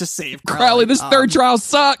here to save Crowley. This third trial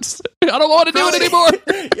sucks. I don't want to do it anymore.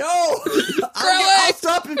 Yo, I'll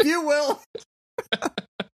stop if you will.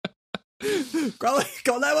 Crowley,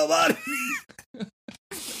 call 911.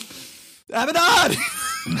 Abaddon.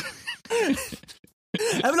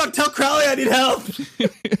 Abaddon, tell Crowley I need help.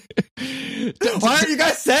 Why aren't you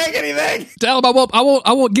guys saying anything? Tell him I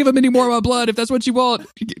won't give him any more of my blood if that's what you want.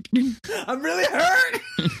 I'm really hurt.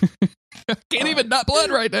 Can't even nut blood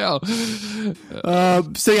right now.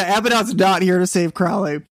 So yeah, Abaddon's not here to save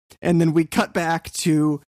Crowley, and then we cut back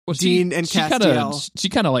to Dean and Castiel. She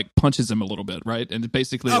kind of like punches him a little bit, right? And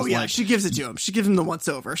basically, she gives it to him. She gives him the once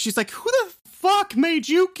over. She's like, "Who the fuck made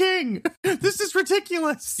you king? This is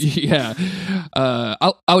ridiculous." Yeah.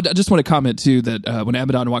 I just want to comment too that when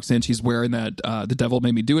Abaddon walks in, she's wearing that "The Devil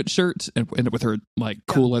Made Me Do It" shirt, and with her like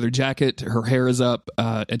cool leather jacket. Her hair is up,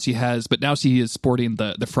 and but now she is sporting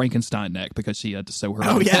the Frankenstein neck because she had to sew her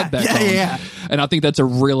own head back on. Yeah. And I think that's a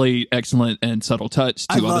really excellent and subtle touch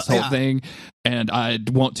to this whole thing. And I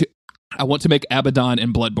want to make Abaddon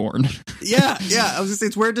in Bloodborne. Yeah. I was gonna say,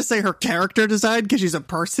 it's weird to say her character design because she's a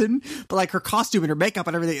person, but like her costume and her makeup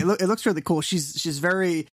and everything, it looks really cool. She's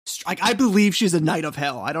very like, I believe she's a knight of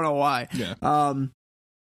hell. I don't know why. Yeah.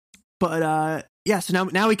 So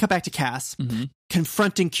now we cut back to Cass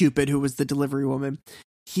confronting Cupid, who was the delivery woman.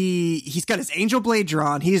 He's got his angel blade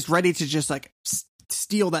drawn. He's ready to just like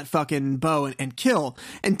steal that fucking bow and kill.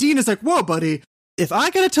 And Dean is like, "Whoa, buddy. If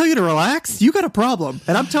I gotta tell you to relax, you got a problem,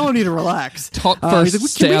 and I'm telling you to relax." Talk first, like,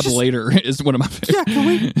 stab later is one of my favorites. Yeah, can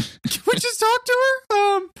we just talk to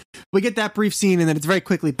her? We get that brief scene, and then it's very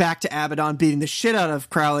quickly back to Abaddon beating the shit out of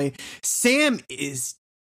Crowley. Sam is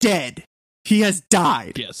dead. He has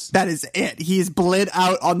died. Yes, that is it. He is bled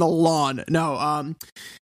out on the lawn. No,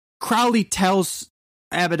 Crowley tells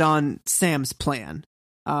Abaddon Sam's plan,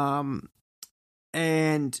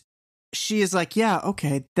 and she is like, "Yeah,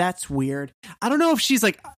 okay, that's weird." I don't know if she's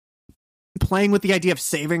like playing with the idea of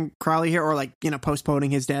saving Crowley here or like,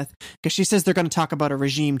 postponing his death, because she says they're going to talk about a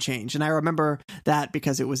regime change. And I remember that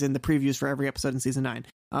because it was in the previews for every episode in season 9.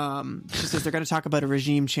 She says they're going to talk about a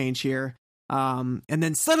regime change here. And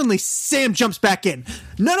then suddenly Sam jumps back in.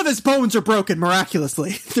 None of his bones are broken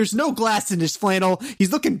miraculously. There's no glass in his flannel.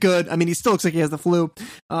 He's looking good. I mean, he still looks like he has the flu.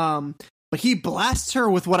 But he blasts her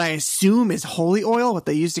with what I assume is holy oil, what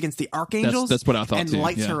they used against the archangels. That's what I thought, and too.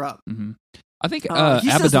 Lights her up. Mm-hmm. I think he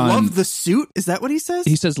Abaddon says, "Love the suit." Is that what he says?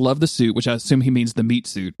 He says, "Love the suit," which I assume he means the meat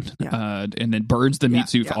suit, and then burns the meat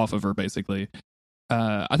suit off of her, basically.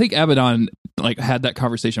 I think Abaddon had that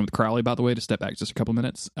conversation with Crowley, by the way, to step back just a couple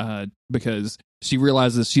minutes, because she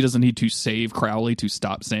realizes she doesn't need to save Crowley to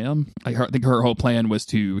stop Sam. I think her whole plan was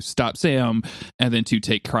to stop Sam and then to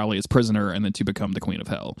take Crowley as prisoner and then to become the Queen of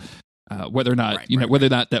Hell. Whether or not whether or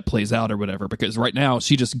not that plays out or whatever, because right now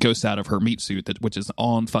she just ghosts out of her meat suit which is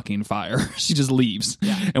on fucking fire. She just leaves,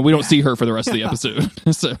 and we don't see her for the rest of the episode.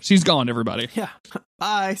 So she's gone, everybody. Yeah,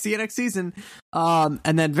 bye. See you next season.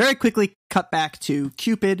 And then very quickly cut back to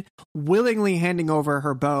Cupid willingly handing over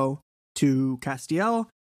her bow to Castiel,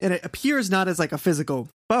 and it appears not as like a physical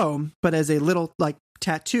bow, but as a little like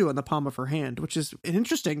tattoo on the palm of her hand, which is an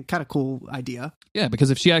interesting, kind of cool idea. Yeah,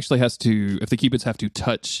 because if the Cupids have to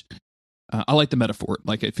touch. I like the metaphor,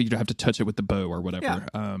 like if you have to touch it with the bow or whatever.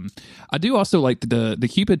 Yeah. I do also like the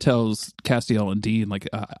Cupid tells Castiel and Dean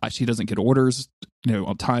she doesn't get orders,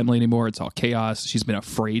 on timely anymore. It's all chaos. She's been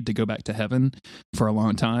afraid to go back to heaven for a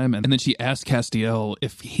long time, and then she asks Castiel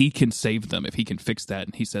if he can save them, if he can fix that,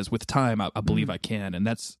 and he says, "With time, I believe I can." And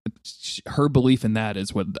that's her belief in that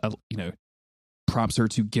is what prompts her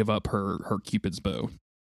to give up her Cupid's bow.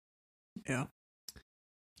 Yeah.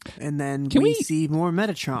 And then we see more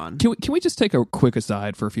Metatron. Can we just take a quick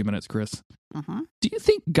aside for a few minutes, Chris? Mm-hmm. Do you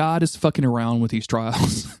think God is fucking around with these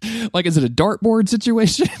trials? Is it a dartboard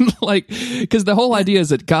situation? Because the whole idea is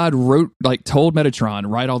that God told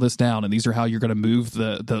Metatron, write all this down, and these are how you're going to move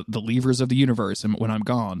the levers of the universe and when I'm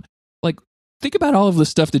gone. Think about all of the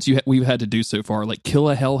stuff that we've had to do so far, like kill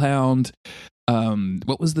a hellhound.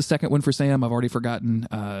 What was the second one for Sam? I've already forgotten.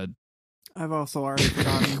 I've also already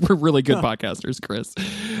forgotten. We're really good podcasters, Chris.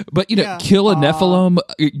 But kill a Nephilim,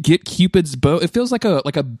 get Cupid's bow. It feels like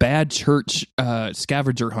a bad church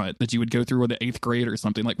scavenger hunt that you would go through in the 8th grade or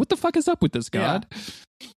something. What the fuck is up with this, God?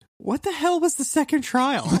 Yeah. What the hell was the second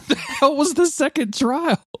trial? What the hell was the second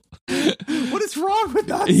trial? What is wrong with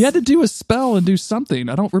us? He had to do a spell and do something.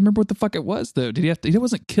 I don't remember what the fuck it was, though. Did he have to? He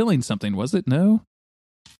wasn't killing something, was it? No.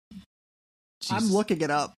 I'm looking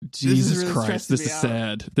it up. Jesus really Christ, this is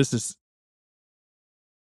sad. This is.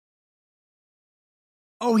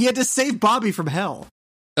 Oh, he had to save Bobby from hell.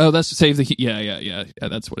 Oh, that's save the... Yeah,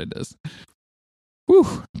 that's what it is.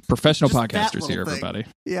 Whew. Professional just podcasters here, everybody.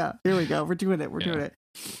 Yeah, here we go. We're doing it. We're doing it.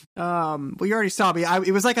 Well, you already saw me.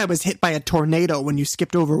 It was like I was hit by a tornado when you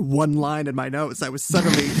skipped over one line in my notes. I was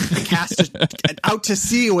suddenly cast out to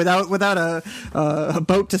sea without a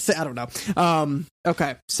boat to sail. I don't know.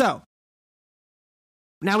 Okay, so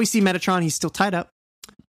now we see Metatron. He's still tied up.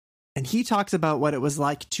 And he talks about what it was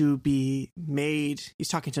like to be made. He's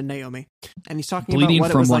talking to Naomi, and he's talking Bleeding about what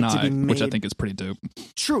it from was one like to eye, be made. which I think is pretty dope.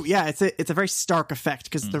 True, yeah, it's a very stark effect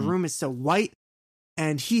because the room is so white,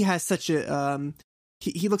 and he has such a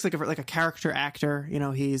he looks like a character actor. You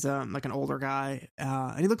know, he's like an older guy,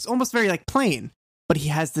 and he looks almost very like plain, but he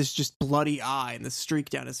has this just bloody eye and this streak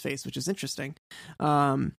down his face, which is interesting.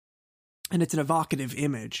 And it's an evocative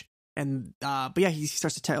image. And but yeah, he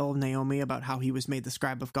starts to tell Naomi about how he was made the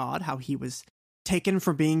scribe of God, how he was taken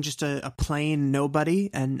from being just a plain nobody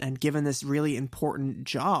and given this really important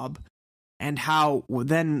job, and how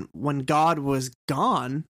then when God was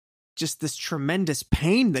gone, just this tremendous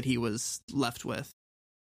pain that he was left with.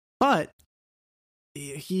 But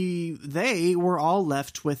they were all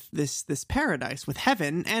left with this paradise, with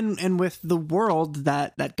heaven, and with the world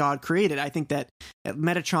that God created. I think that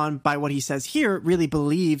Metatron, by what he says here, really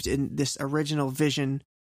believed in this original vision,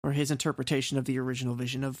 or his interpretation of the original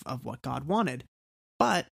vision of what God wanted.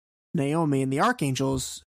 But Naomi and the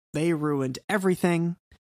archangels, they ruined everything,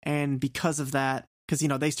 and because of that, because, you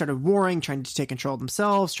know, they started warring, trying to take control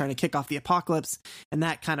themselves, trying to kick off the apocalypse, and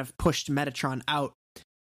that kind of pushed Metatron out.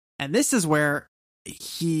 And this is where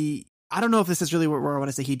I don't know if this is really where I want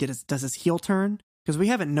to say he does his heel turn, because we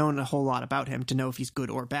haven't known a whole lot about him to know if he's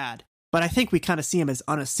good or bad. But I think we kind of see him as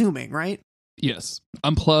unassuming, right? Yes.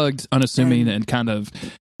 Unplugged, unassuming, and kind of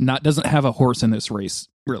doesn't have a horse in this race,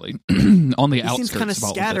 really. On the outskirts. He seems kind of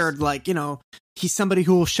scattered, like, you know, he's somebody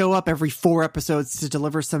who will show up every 4 episodes to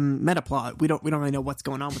deliver some metaplot. We don't really know what's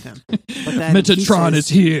going on with him. But then Metatron is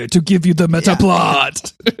here to give you the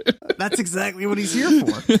metaplot. Yeah, that's exactly what he's here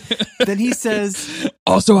for. Then he says,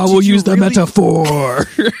 also, I will use the metaphor.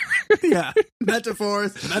 Yeah,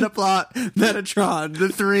 metaphors, metaplot, Metatron, the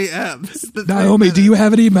 3 M's. Naomi, do you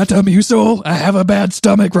have any Metamucil? I have a bad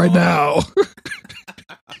stomach right now.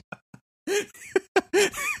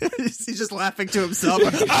 He's just laughing to himself.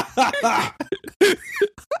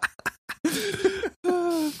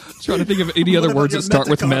 Trying to think of any other words that start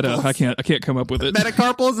with meta. I can't come up with it.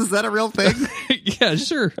 Metacarpals, is that a real thing? Yeah,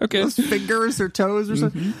 sure. Okay. Those fingers or toes or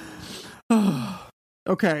something.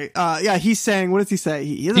 Okay. Yeah, he's saying, what does he say?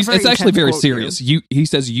 It's actually very serious. He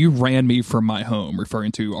says, "You ran me from my home,"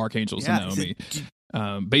 referring to archangels and Naomi.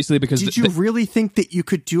 Basically, because did you really think that you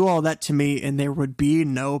could do all that to me and there would be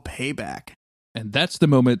no payback? And that's the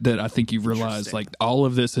moment that I think you realize, like, all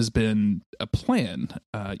of this has been a plan.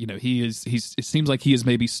 You know, it seems like he has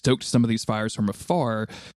maybe stoked some of these fires from afar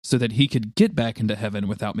so that he could get back into heaven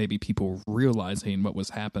without maybe people realizing what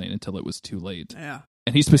was happening until it was too late. Yeah.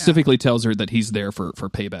 And he specifically tells her that he's there for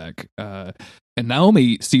payback. And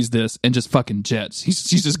Naomi sees this and just fucking jets.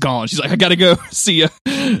 She's just gone. She's like, I gotta go. See ya.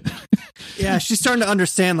 Yeah, she's starting to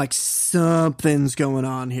understand, like, something's going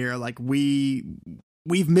on here. Like, we've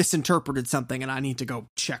misinterpreted something and I need to go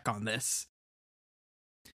check on this.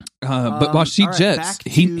 But while she jets,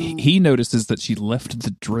 he notices that she left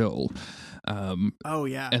the drill. And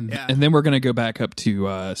then we're going to go back up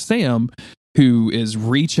to Sam, who is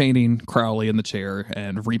rechaining Crowley in the chair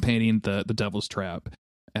and repainting the devil's trap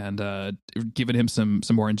and giving him some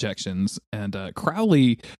more injections. And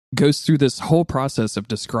Crowley goes through this whole process of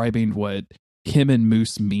describing what him and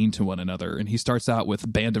Moose mean to one another. And he starts out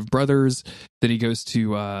with Band of Brothers. Then he goes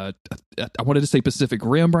to I wanted to say Pacific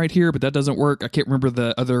Rim right here, but that doesn't work. I can't remember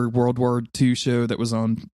the other World War II show that was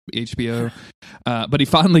on HBO. But he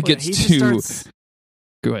finally gets to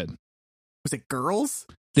go ahead. Was it Girls?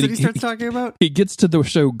 Then he starts talking about? He gets to the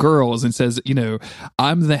show Girls and says, you know,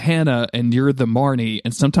 I'm the Hannah and you're the Marnie,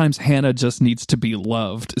 and sometimes Hannah just needs to be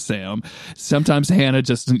loved, Sam. Sometimes Hannah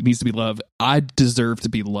just needs to be loved. I deserve to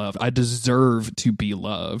be loved. I deserve to be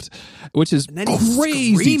loved, which is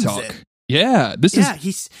crazy talk. It. Yeah,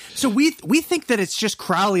 so we think that it's just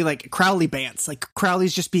Crowley, like Crowley Bants, like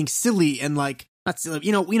Crowley's just being silly and like that's,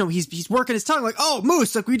 you know he's working his tongue like, oh,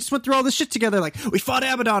 Moose, like we just went through all this shit together, like we fought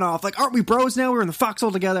Abaddon off, like aren't we bros now? We're in the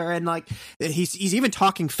foxhole together, and like he's even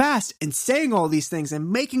talking fast and saying all these things and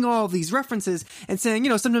making all these references and saying, you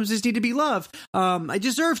know, sometimes I just need to be loved. I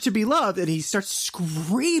deserve to be loved, and he starts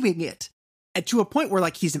screaming it, and to a point where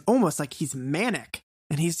like he's almost like he's manic.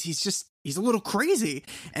 And he's a little crazy.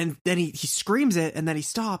 And then he screams it, and then he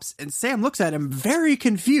stops, and Sam looks at him very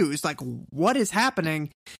confused, like, what is happening?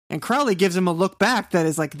 And Crowley gives him a look back that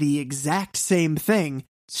is like the exact same thing.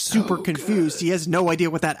 Super confused. He has no idea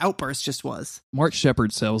what that outburst just was. Mark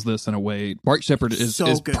Shepard sells this in a way. Mark Shepard is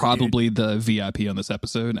good, probably the VIP on this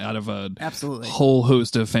episode out of a whole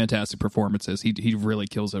host of fantastic performances. He really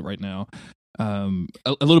kills it right now. A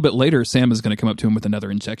little bit later, Sam is going to come up to him with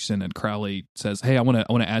another injection, and Crowley says, "Hey, I want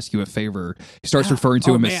to ask you a favor." He starts referring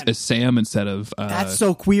to him as Sam instead of. That's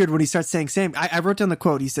so weird when he starts saying Sam. I wrote down the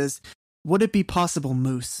quote. He says, "Would it be possible,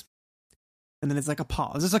 Moose?" And then it's like a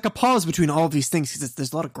pause. There's like a pause between all of these things because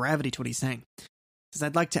there's a lot of gravity to what he's saying. He says,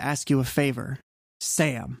 "I'd like to ask you a favor,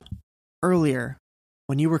 Sam. Earlier,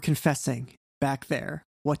 when you were confessing back there,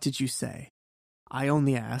 what did you say? I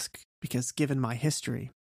only ask because, given my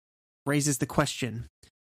history, raises the question,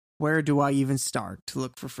 where do I even start to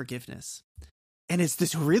look for forgiveness?" And it's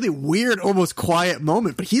this really weird, almost quiet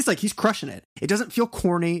moment, but he's crushing it. It doesn't feel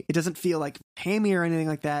corny. It doesn't feel like hammy or anything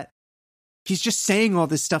like that. He's just saying all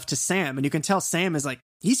this stuff to Sam, and you can tell Sam is like,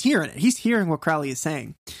 he's hearing it. He's hearing what Crowley is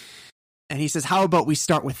saying. And he says, how about we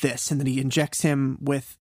start with this? And then he injects him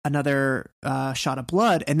with another shot of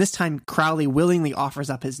blood, and this time Crowley willingly offers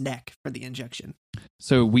up his neck for the injection.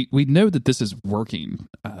 So we know that this is working.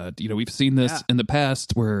 We've seen this in the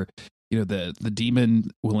past where, the demon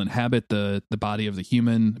will inhabit the body of the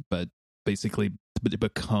human, but basically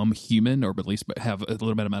become human, or at least have a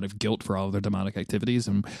little bit amount of guilt for all of their demonic activities.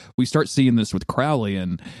 And we start seeing this with Crowley,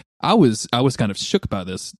 and I was kind of shook by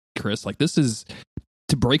this, Chris. Like, this is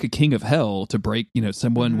to break a king of hell, to break,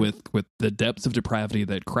 someone with the depths of depravity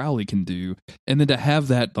that Crowley can do, and then to have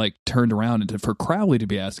that like turned around, and for Crowley to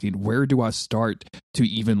be asking, where do I start to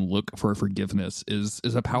even look for forgiveness is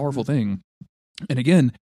a powerful thing. And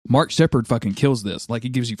again, Mark Sheppard fucking kills this. Like, it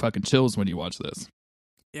gives you fucking chills when you watch this.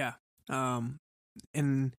 Yeah.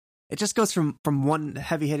 And it just goes from one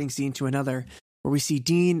heavy hitting scene to another, where we see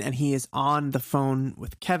Dean, and he is on the phone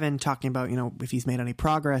with Kevin talking about, if he's made any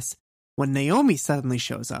progress, when Naomi suddenly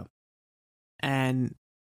shows up. And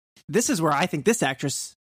this is where I think this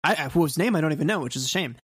actress, whose name I don't even know, which is a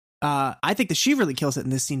shame. I think that she really kills it in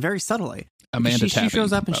this scene very subtly. Amanda Tapping, she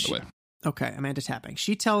shows up and by the way. Okay, Amanda Tapping.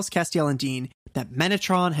 She tells Castiel and Dean that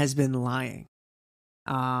Metatron has been lying.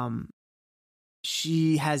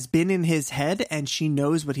 She has been in his head, and she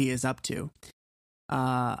knows what he is up to.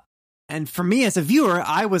 And for me as a viewer,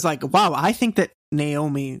 I was like, wow, I think that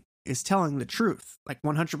Naomi is telling the truth. Like,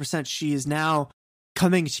 100%, she is now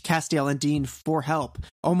coming to Castiel and Dean for help.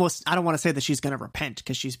 Almost, I don't want to say that she's going to repent,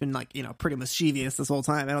 because she's been like, pretty mischievous this whole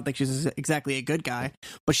time. I don't think she's exactly a good guy,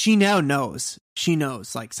 but she now knows. She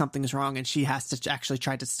knows like something's wrong, and she has to actually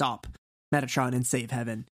try to stop Metatron and save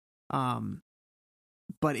heaven.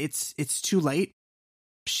 But it's too late.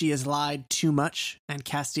 She has lied too much, and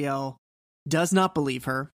Castiel does not believe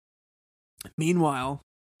her. Meanwhile,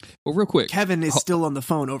 well, real quick, Kevin is still on the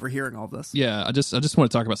phone overhearing all this. Yeah, I just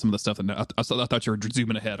want to talk about some of the stuff that I thought you were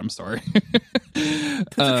zooming ahead. I'm sorry.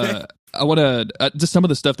 Okay. I want to just some of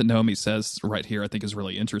the stuff that Naomi says right here. I think is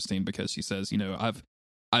really interesting, because she says,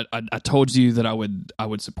 I told you that I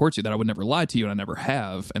would support you, that I would never lie to you, and I never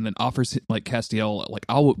have. And then offers like Castiel, like,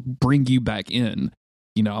 I will bring you back in.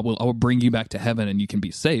 I will bring you back to heaven, and you can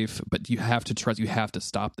be safe, but you have to trust, you have to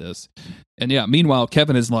stop this. And yeah, meanwhile,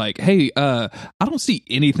 Kevin is like, hey, I don't see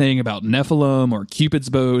anything about Nephilim or Cupid's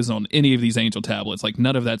bows on any of these angel tablets. Like,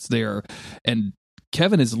 none of that's there. And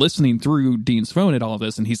Kevin is listening through Dean's phone at all of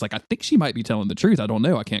this, and he's like, I think she might be telling the truth. I don't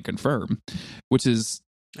know. I can't confirm, which is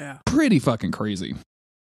pretty fucking crazy.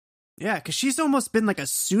 Yeah, because she's almost been like a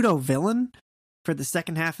pseudo villain for the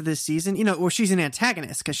second half of this season, or she's an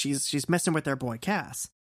antagonist because she's messing with their boy Cass.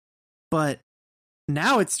 But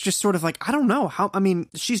now it's just sort of like, I don't know how,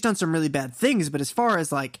 she's done some really bad things, but as far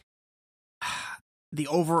as like the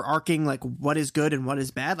overarching, like, what is good and what is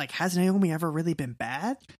bad, like, has Naomi ever really been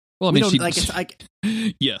bad? Well, it's like,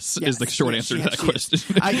 yes, is the short answer to that question.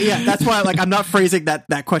 That's why, like, I'm not phrasing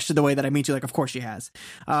that question the way that I mean to. Like, of course she has.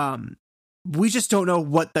 We just don't know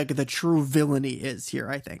what the true villainy is here,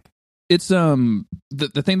 I think. It's the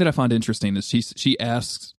thing that I find interesting is she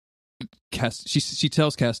asks she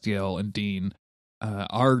tells Castiel and Dean,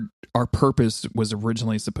 our purpose was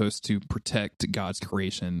originally supposed to protect God's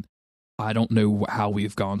creation. I don't know how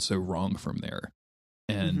we've gone so wrong from there.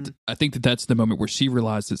 And I think that that's the moment where she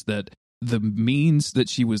realizes that the means that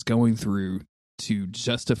she was going through to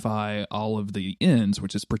justify all of the ends,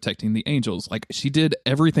 which is protecting the angels. Like, she did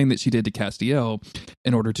everything that she did to Castiel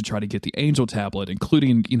in order to try to get the angel tablet,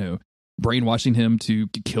 including, brainwashing him to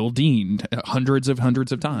kill Dean hundreds of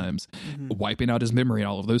times, wiping out his memory and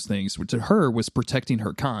all of those things, which to her was protecting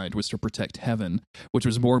her kind, was to protect heaven, which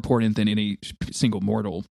was more important than any single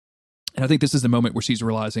mortal. And I think this is the moment where she's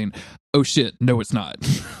realizing, oh shit, no, it's not.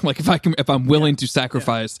 Like, if I'm willing to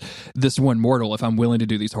sacrifice this one mortal, if I'm willing to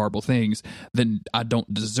do these horrible things, then I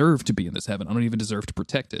don't deserve to be in this heaven. I don't even deserve to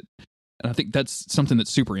protect it. And I think that's something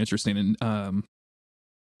that's super interesting. And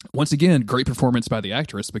once again, great performance by the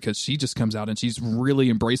actress, because she just comes out and she's really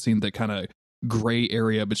embracing the kind of gray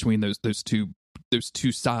area between those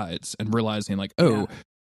two sides, and realizing like, oh.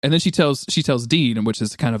 And then she tells Dean, which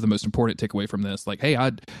is kind of the most important takeaway from this, like, hey,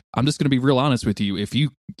 I'm just going to be real honest with you. If you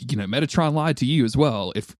Metatron lied to you as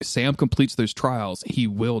well. If Sam completes those trials, he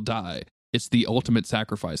will die. It's the ultimate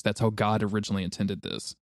sacrifice. That's how God originally intended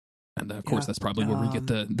this. And of course, that's probably where we get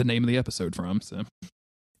the name of the episode from. So,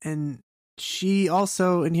 and she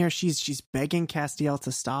also in here, she's begging Castiel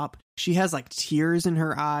to stop. She has like tears in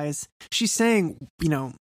her eyes. She's saying,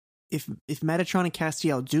 if Metatron and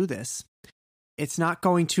Castiel do this, it's not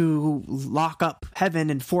going to lock up heaven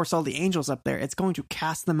and force all the angels up there. It's going to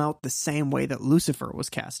cast them out the same way that Lucifer was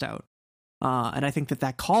cast out. And I think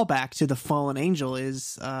that callback to the fallen angel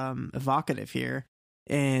is evocative here.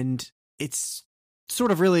 And it's sort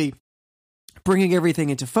of really bringing everything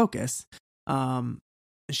into focus.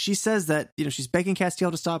 She says that, she's begging Castiel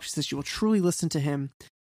to stop. She says she will truly listen to him.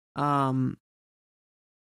 But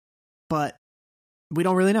we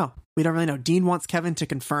don't really know. Dean wants Kevin to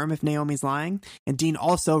confirm if Naomi's lying, and Dean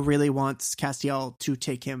also really wants Castiel to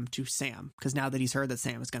take him to Sam, because now that he's heard that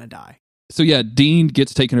Sam is going to die. So yeah, Dean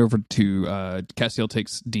gets taken over to Castiel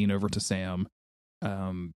takes Dean over to Sam.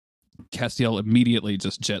 Castiel immediately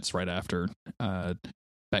just jets right after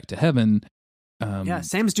back to heaven.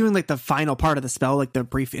 Sam's doing like the final part of the spell, like the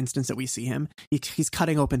brief instance that we see him. He's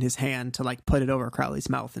cutting open his hand to like put it over Crowley's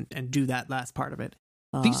mouth and do that last part of it.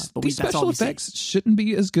 These special effects shouldn't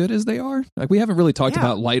be as good as they are. Like, we haven't really talked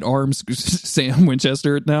about Light Arms Sam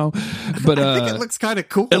Winchester now, but I think it looks kind of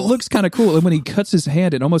cool. It looks kind of cool, and when he cuts his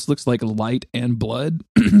hand, it almost looks like light and blood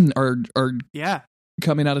are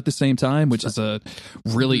coming out at the same time, which is a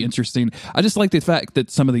really interesting. I just like the fact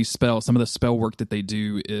that some of the spell work that they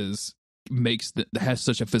do has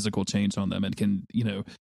such a physical change on them, and can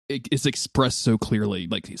it's expressed so clearly.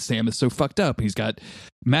 Like, Sam is so fucked up. He's got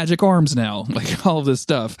magic arms now, like all of this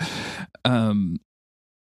stuff.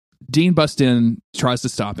 Dean busts in, tries to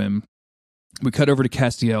stop him. We cut over to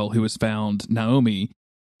Castiel, who has found Naomi,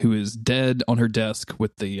 who is dead on her desk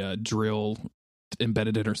with the drill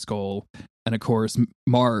embedded in her skull. And of course,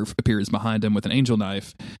 Marv appears behind him with an angel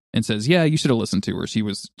knife and says, yeah, you should have listened to her. She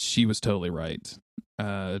was totally right.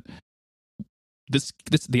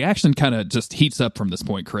 The action kind of just heats up from this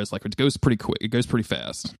point, Chris. Like, it goes pretty quick. It goes pretty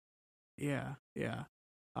fast. Yeah.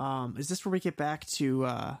 Is this where we get back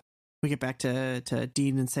to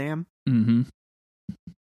Dean and Sam? Mm-hmm.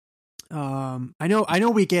 I know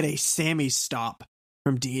we get a Sammy stop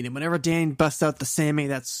from Dean, and whenever Dean busts out the Sammy,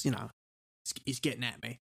 that's he's getting at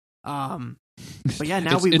me. But yeah,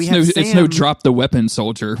 now we have Sam. It's no drop the weapon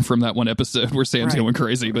soldier from that one episode where Sam's going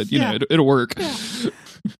crazy, but it'll work.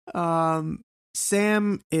 Yeah.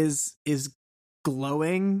 Sam is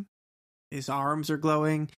glowing. His arms are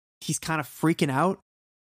glowing. He's kind of freaking out.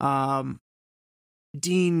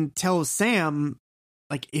 Dean tells Sam,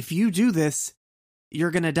 like, if you do this,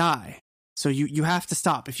 you're going to die. So you have to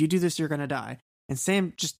stop. If you do this, you're going to die. And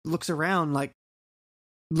Sam just looks around, like,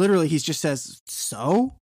 literally, he just says,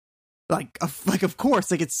 so? Like, of course.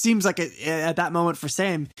 Like, it seems like at that moment for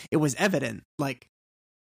Sam, it was evident. Like,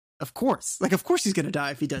 of course he's gonna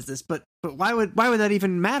die if he does this, but why would that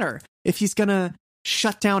even matter if he's gonna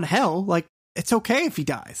shut down hell? Like, it's okay if he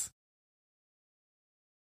dies.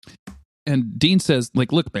 And Dean says,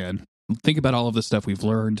 like, look, man, think about all of the stuff we've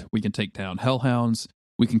learned. We can take down hellhounds.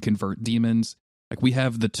 We can convert demons. Like, we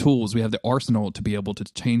have the tools, we have the arsenal to be able to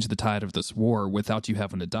change the tide of this war without you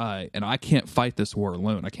having to die. And I can't fight this war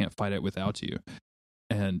alone. I can't fight it without you.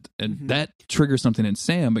 And that triggers something in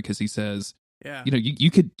Sam, because he says,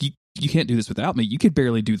 you can't do this without me. You could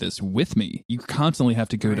barely do this with me. You constantly have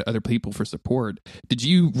to go to other people for support. Did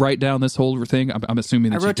you write down this whole thing? I'm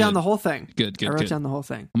assuming that I wrote down the whole thing. Good. I wrote down the whole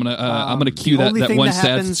thing. I'm gonna cue that one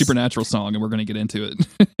sad Supernatural song, and we're gonna get into it.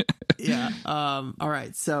 Yeah. All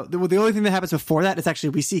right. So the only thing that happens before that is actually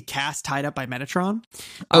we see Cass tied up by Metatron.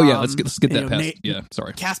 Oh yeah, let's get that past.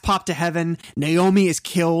 Sorry. Cass popped to heaven. Naomi is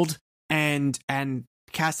killed, and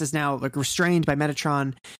Cass is now like restrained by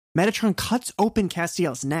Metatron. Metatron cuts open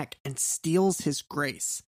Castiel's neck and steals his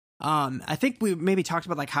grace. I think we maybe talked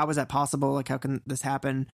about, like, how is that possible? Like, how can this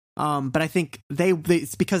happen? But I think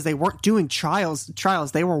it's because they weren't doing trials.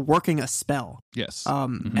 They were working a spell. Yes.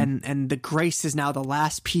 And the grace is now the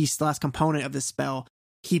last piece, the last component of the spell.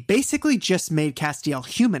 He basically just made Castiel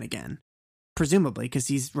human again, presumably, because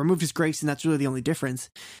he's removed his grace, and that's really the only difference.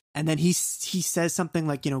 And then he says something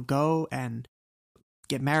like, go and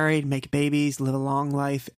get married, make babies, live a long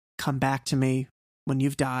life, come back to me when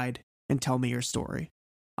you've died and tell me your story.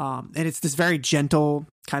 And it's this very gentle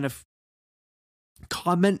kind of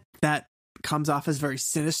comment that comes off as very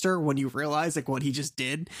sinister when you realize, like, what he just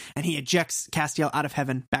did. And he ejects Castiel out of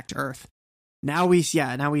heaven back to Earth. now we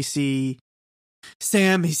see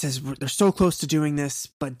Sam. He says they're so close to doing this,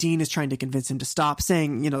 but Dean is trying to convince him to stop,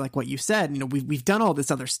 saying, like what you said, we've done all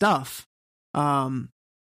this other stuff. And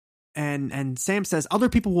Sam says other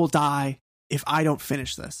people will die if I don't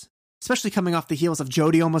finish this, especially coming off the heels of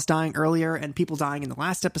Jody almost dying earlier and people dying in the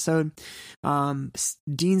last episode.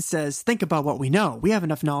 Dean says, think about what we know. We have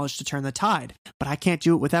enough knowledge to turn the tide, but I can't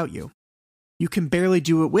do it without you. You can barely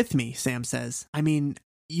do it with me, Sam says. I mean,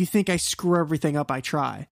 you think I screw everything up I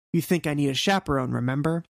try. You think I need a chaperone,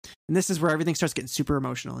 remember? And this is where everything starts getting super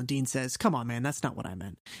emotional. And Dean says, come on, man, that's not what I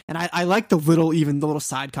meant. And I like the little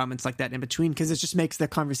side comments like that in between, because it just makes the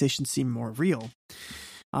conversation seem more real.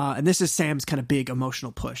 And this is Sam's kind of big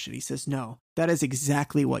emotional push. And he says, no, that is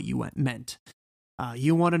exactly what you meant.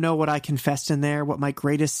 You want to know what I confessed in there? What my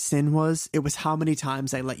greatest sin was? It was how many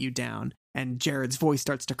times I let you down. And Jared's voice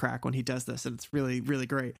starts to crack when he does this. And it's really, really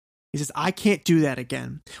great. He says, I can't do that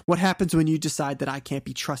again. What happens when you decide that I can't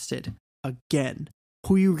be trusted again?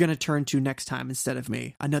 Who are you going to turn to next time instead of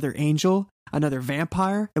me? Another angel? Another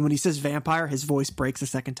vampire? And when he says vampire, his voice breaks a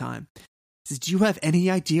second time. He says, do you have any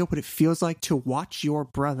idea what it feels like to watch your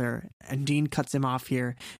brother? And Dean cuts him off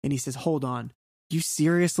here. And he says, hold on. You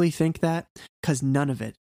seriously think that? Because none of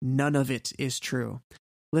it is true.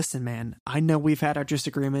 Listen, man, I know we've had our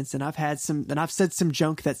disagreements and I've said some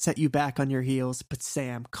junk that set you back on your heels, but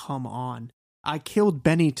Sam, come on. I killed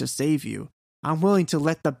Benny to save you. I'm willing to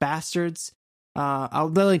let this bastard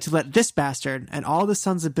and all the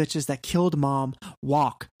sons of bitches that killed Mom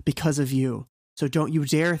walk because of you. So don't you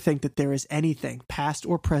dare think that there is anything, past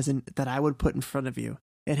or present, that I would put in front of you.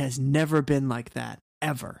 It has never been like that,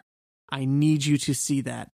 ever. I need you to see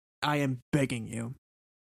that. I am begging you.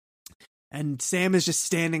 And Sam is just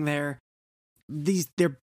standing there.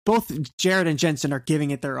 They're both, Jared and Jensen are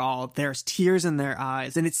giving it their all. There's tears in their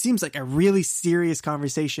eyes, and it seems like a really serious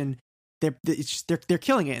conversation. They're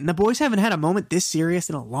killing it, and the boys haven't had a moment this serious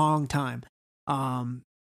in a long time. And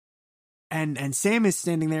Sam is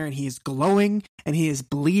standing there, and he is glowing, and he is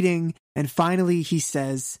bleeding, and finally he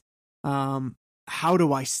says, "How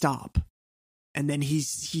do I stop?" And then he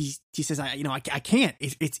says, "I can't.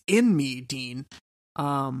 It's in me, Dean."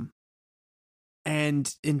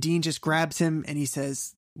 And Dean just grabs him and he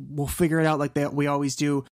says, we'll figure it out like that we always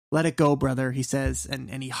do. Let it go, brother, he says,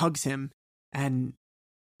 and he hugs him, and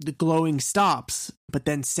the glowing stops, but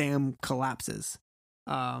then Sam collapses.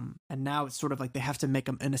 And now it's sort of like they have to make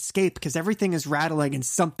an escape because everything is rattling and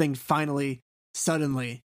something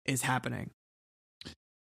suddenly is happening.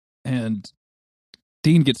 And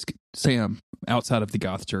Dean gets Sam outside of the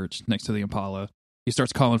Goth church next to the Impala. He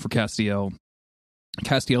starts calling for Castiel.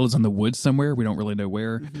 Castiel is in the woods somewhere. We don't really know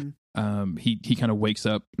where. Mm-hmm. He kind of wakes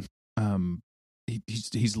up.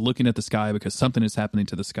 He's looking at the sky because something is happening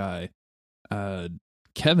to the sky.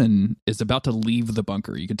 Kevin is about to leave the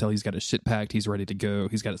bunker. You can tell he's got his shit packed. He's ready to go.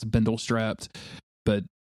 He's got his bindle strapped. But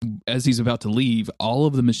as he's about to leave, all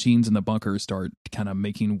of the machines in the bunker start kind of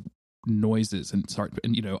making noises and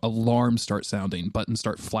alarms start sounding, buttons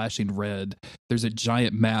start flashing red. There's a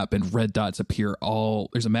giant map and red dots appear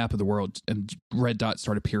there's a map of the world and red dots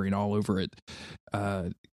start appearing all over it.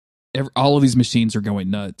 All of these machines are going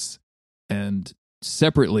nuts, and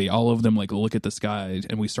separately all of them look at the sky,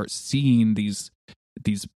 and we start seeing these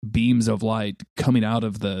beams of light coming out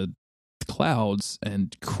of the clouds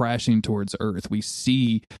and crashing towards Earth. We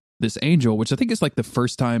see this angel, which I think is the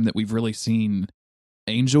first time that we've really seen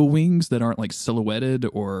angel wings that aren't silhouetted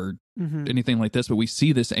or anything like this, but we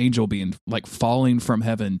see this angel being falling from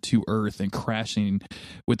heaven to earth and crashing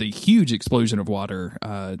with a huge explosion of water.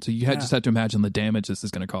 So you just have to imagine the damage this is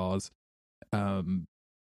going to cause. You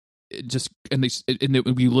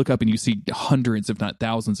look up and you see hundreds, if not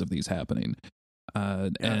thousands, of these happening.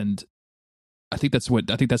 And I think that's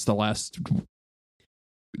the last spoken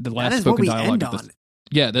dialogue of this.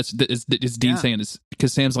 Yeah, it's Dean saying this,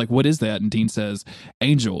 because Sam's like, what is that? And Dean says,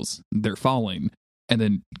 angels, they're falling. And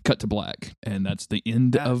then cut to black. And that's the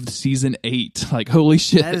end of season 8. Holy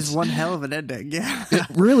shit. That is one hell of an ending. Yeah. It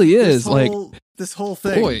really is. This whole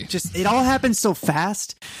thing. Boy. Just, it all happens so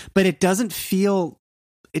fast, but it doesn't feel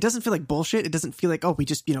like bullshit. It doesn't feel like, oh, we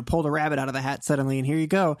just, pulled a rabbit out of the hat suddenly and here you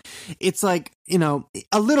go. It's a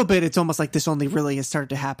little bit, it's almost like this only really has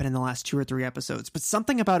started to happen in the last 2 or 3 episodes, but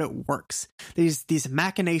something about it works. These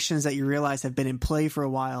machinations that you realize have been in play for a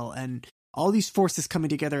while, and all these forces coming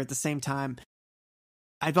together at the same time.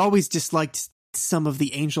 I've always disliked some of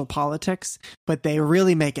the angel politics, but they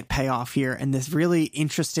really make it pay off here. And this really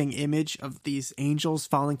interesting image of these angels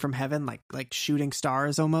falling from heaven, like shooting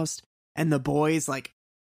stars almost. And the boys,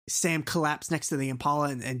 Sam collapsed next to the Impala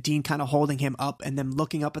and Dean kind of holding him up and then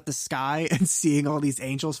looking up at the sky and seeing all these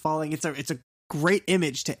angels falling. It's a great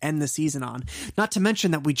image to end the season on. Not to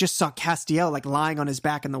mention that we just saw Castiel like lying on his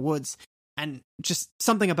back in the woods, and just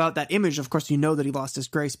something about that image. Of course, you know that he lost his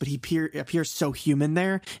grace, but he appears so human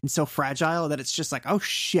there and so fragile that it's just like, oh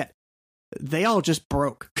shit, they all just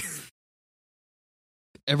broke.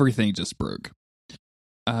 Everything just broke.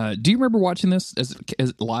 Do you remember watching this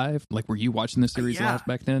as live? Like, were you watching this series live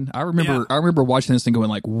back then? I remember watching this and going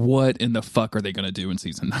like, what in the fuck are they going to do in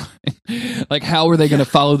season 9? Like, how are they going to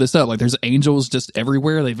follow this up? Like, there's angels just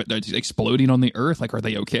everywhere. They're exploding on the earth. Like, are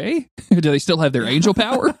they okay? Do they still have their angel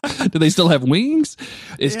power? Do they still have wings?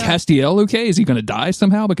 Is Castiel okay? Is he going to die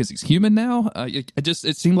somehow because he's human now?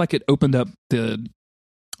 It seemed like it opened up the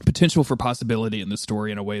potential for possibility in this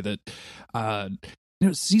story in a way that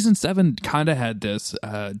season 7 kind of had this,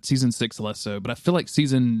 season 6 less so, but I feel like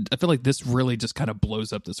this really just kind of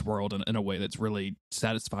blows up this world in a way that's really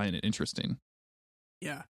satisfying and interesting.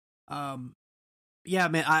 Yeah. Yeah,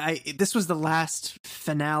 man, this was the last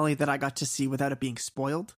finale that I got to see without it being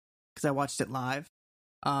spoiled, because I watched it live.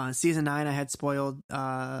 Season 9 I had spoiled.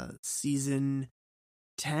 Season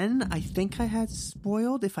 10 I think I had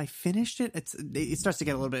spoiled if I finished it. It starts to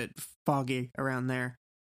get a little bit foggy around there.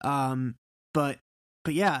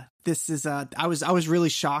 But yeah, this is I was really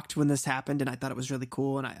shocked when this happened, and I thought it was really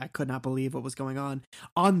cool, and I could not believe what was going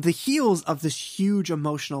on the heels of this huge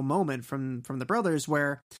emotional moment from the brothers,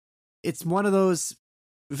 where it's one of those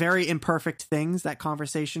very imperfect things, that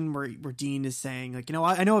conversation where Dean is saying like,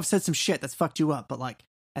 I know I've said some shit that's fucked you up, but like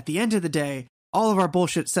at the end of the day, all of our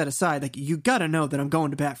bullshit set aside, like you gotta know that I'm going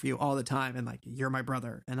to bat for you all the time, and like you're my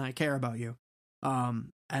brother and I care about you. And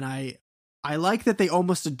I like that they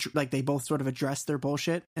almost they both sort of address their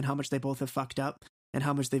bullshit and how much they both have fucked up and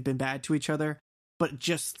how much they've been bad to each other, but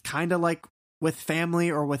just kind of like with family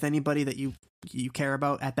or with anybody that you care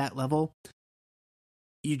about at that level,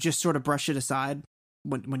 you just sort of brush it aside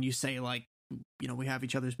when you say like, we have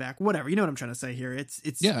each other's back, whatever. You know what I'm trying to say here? It's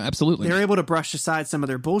yeah, absolutely. They're able to brush aside some of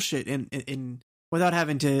their bullshit in without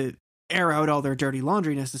having to air out all their dirty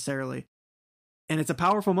laundry necessarily, and it's a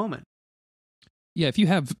powerful moment. Yeah, if you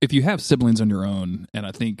have siblings on your own, and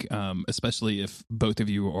I think especially if both of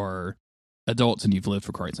you are adults and you've lived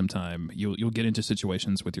for quite some time, you'll get into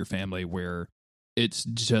situations with your family where it's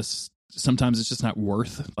just sometimes it's just not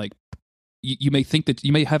worth, like you may think that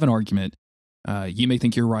you may have an argument, you may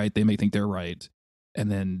think you're right, they may think they're right,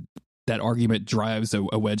 and then that argument drives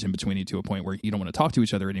a wedge in between you to a point where you don't want to talk to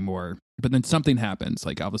each other anymore. But then something happens,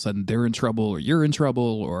 like all of a sudden they're in trouble, or you're in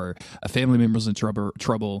trouble, or a family member's in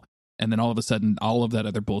trouble. And then all of a sudden, all of that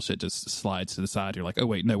other bullshit just slides to the side. You're like, oh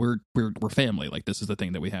wait, no, we're family. Like this is the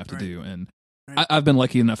thing that we have to do. And I've been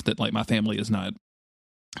lucky enough that like my family is not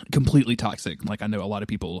completely toxic. Like I know a lot of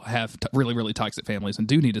people have really, really toxic families and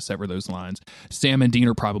do need to sever those lines. Sam and Dean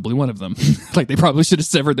are probably one of them. Like they probably should have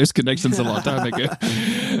severed those connections a long time ago.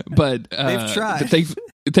 But they've tried.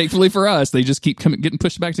 But thankfully for us, they just keep getting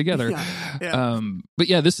pushed back together. Yeah. But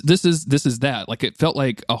yeah, this is that. Like it felt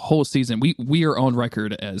like a whole season. We are on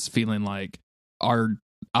record as feeling like our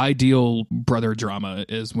ideal brother drama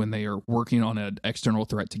is when they are working on an external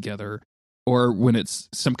threat together, or when it's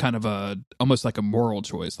some kind of almost like a moral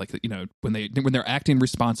choice, like when they're acting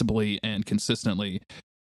responsibly and consistently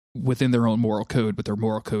within their own moral code, but their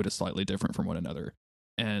moral code is slightly different from one another.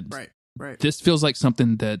 And right. This feels like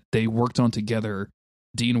something that they worked on together.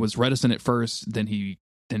 Dean was reticent at first, then he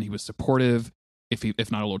was supportive,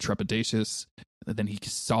 if not a little trepidatious. Then he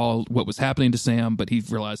saw what was happening to Sam, but he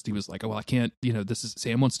realized, he was like, oh, well, I can't,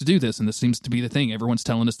 Sam wants to do this, and this seems to be the thing. Everyone's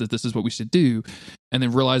telling us that this is what we should do. And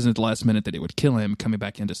then realizing at the last minute that it would kill him, coming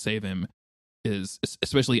back in to save him, is,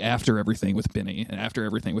 especially after everything with Benny, and after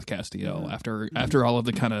everything with Castiel, after all of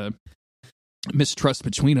the kind of mistrust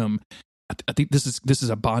between them, I think this is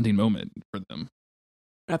a bonding moment for them.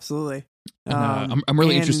 Absolutely. And, I'm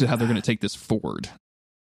really interested how they're going to take this forward.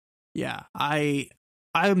 Yeah,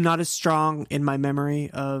 I'm not as strong in my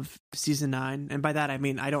memory of season 9, and by that I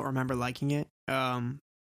mean I don't remember liking it.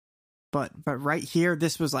 But right here,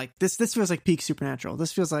 this was like this feels like peak Supernatural.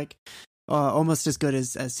 This feels like almost as good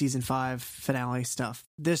as season 5 finale stuff.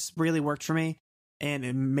 This really worked for me, and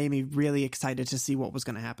it made me really excited to see what was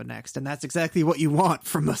going to happen next. And that's exactly what you want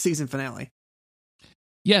from a season finale.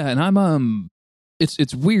 Yeah, and I'm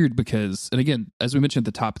It's weird because, and again, as we mentioned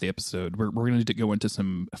at the top of the episode, we're going to go into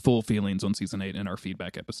some full feelings on season 8 in our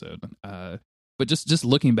feedback episode. But just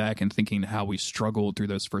looking back and thinking how we struggled through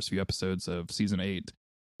those first few episodes of season 8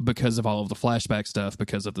 because of all of the flashback stuff,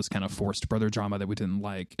 because of this kind of forced brother drama that we didn't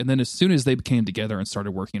like. And then as soon as they came together and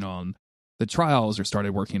started working on trials or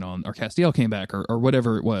started working on, or Castiel came back or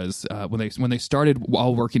whatever it was, when they started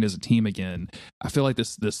all working as a team again, I feel like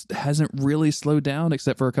this hasn't really slowed down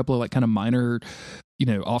except for a couple of like kind of minor,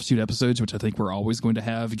 offshoot episodes, which I think we're always going to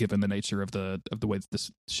have given the nature of the way that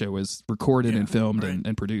this show is recorded and filmed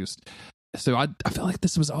and produced. So I feel like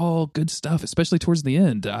this was all good stuff, especially towards the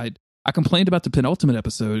end. I complained about the penultimate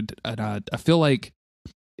episode, and I feel like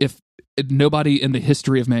if nobody in the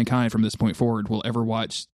history of mankind from this point forward will ever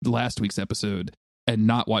watch last week's episode and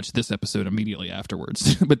not watch this episode immediately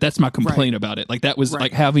afterwards. But that's my complaint about it. Like that was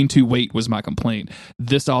like having to wait was my complaint.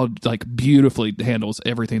 This all like beautifully handles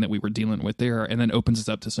everything that we were dealing with there, and then opens us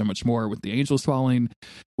up to so much more with the angels falling,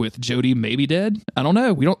 with Jodie maybe dead. I don't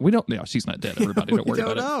know. We don't. No, she's not dead. Everybody, don't worry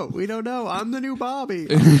about it. We don't know. I'm the new Bobby.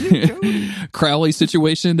 Crowley's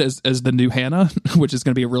situation as the new Hannah, which is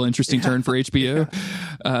going to be a real interesting turn for HBO.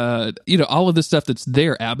 All of this stuff that's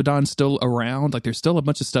there. Abaddon's still around. Like there's still a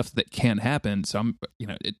bunch of stuff that can happen. So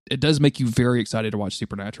it does make you very excited to watch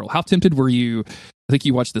Supernatural. How tempted were you? I think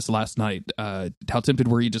you watched this last night. How tempted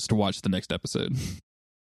were you just to watch the next episode?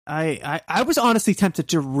 I was honestly tempted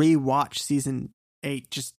to rewatch season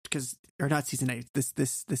 8 just because, or not season 8,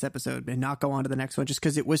 this episode, and not go on to the next one just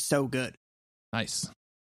because it was so good. Nice.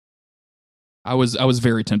 I was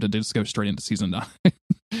very tempted to just go straight into season 9.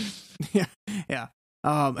 Yeah.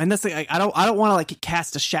 And that's like I don't want to like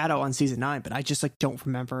cast a shadow on season 9, but I just like don't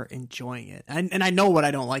remember enjoying it. And I know what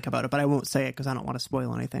I don't like about it, but I won't say it because I don't want to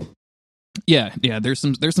spoil anything. Yeah. There's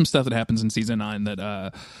some stuff that happens in season 9 that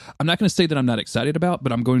I'm not going to say that I'm not excited about,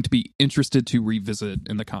 but I'm going to be interested to revisit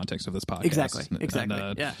in the context of this podcast. Exactly.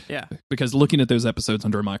 And, yeah. Because looking at those episodes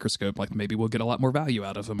under a microscope, like maybe we'll get a lot more value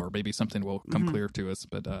out of them, or maybe something will come clear to us.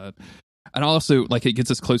 But and also like it gets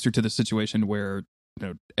us closer to the situation where,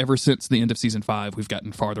 ever since the end of season 5, we've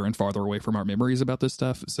gotten farther and farther away from our memories about this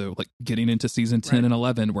stuff. So like getting into season 10 and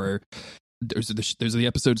 11, where there's the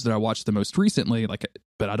episodes that I watched the most recently,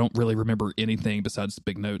 but I don't really remember anything besides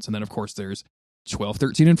big notes. And then of course there's 12,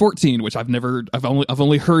 13, and 14, which I've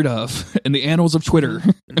only heard of in the annals of Twitter.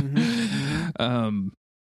 Do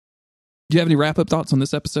you have any wrap up thoughts on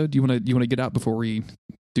this episode? Do you want to get out before we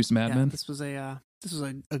do some admin? This was a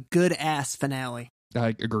good ass finale. I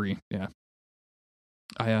agree. Yeah.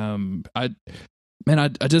 Everybody,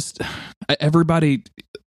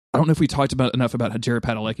 I don't know if we talked about enough about how Jared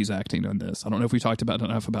Padalecki's acting on this. I don't know if we talked about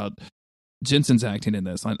enough about Jensen's acting in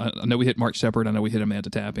this. I know we hit Mark Shepard. I know we hit Amanda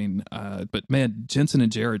Tapping. But man, Jensen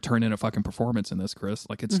and Jared turn in a fucking performance in this, Chris.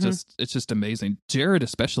 Like it's just amazing. Jared,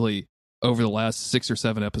 especially over the last 6 or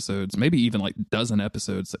 7 episodes, maybe even like dozen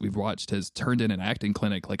episodes that we've watched, has turned in an acting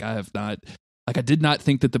clinic like I have not. Like I did not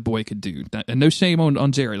think that the boy could do. And no shame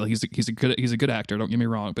on Jared. Like he's a good actor. Don't get me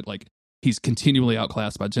wrong, but like he's continually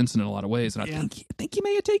outclassed by Jensen in a lot of ways. And I think he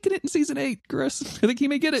may have taken it in season 8, Chris. I think he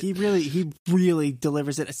may get it. He really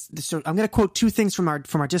delivers it. So I'm going to quote 2 things from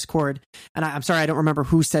our Discord, and I'm sorry I don't remember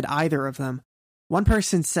who said either of them. One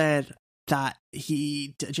person said that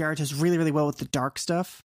Jared does really, really well with the dark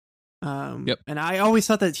stuff. And I always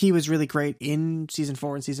thought that he was really great in season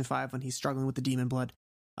 4 and season 5 when he's struggling with the demon blood.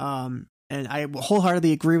 And I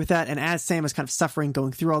wholeheartedly agree with that. And as Sam is kind of suffering,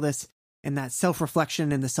 going through all this, and that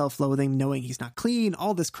self-reflection and the self-loathing, knowing he's not clean,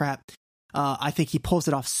 all this crap, I think he pulls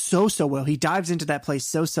it off so well. He dives into that place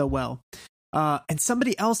so well. And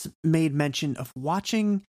somebody else made mention of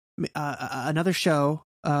watching another show.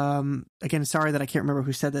 Again, sorry that I can't remember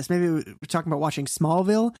who said this. Maybe we're talking about watching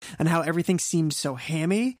Smallville and how everything seemed so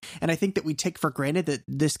hammy. And I think that we take for granted that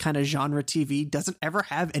this kind of genre TV doesn't ever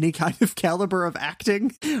have any kind of caliber of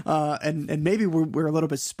acting. And maybe we're a little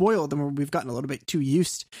bit spoiled and we've gotten a little bit too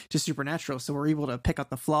used to Supernatural. So we're able to pick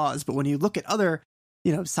out the flaws. But when you look at other,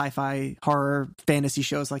 sci-fi, horror, fantasy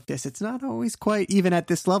shows like this, it's not always quite even at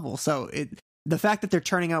this level. So the fact that they're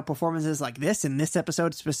turning out performances like this in this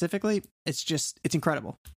episode specifically, it's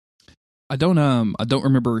incredible. I don't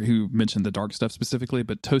remember who mentioned the dark stuff specifically,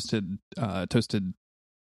 but Toasted Hunk,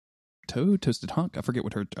 I forget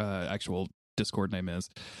what her actual Discord name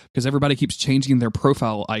is, because everybody keeps changing their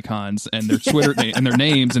profile icons and their Twitter and their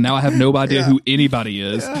names, and now I have no idea who anybody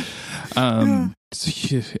is. But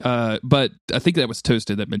I think that was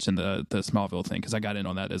Toasted that mentioned the Smallville thing, because I got in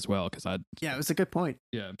on that as well. It was a good point.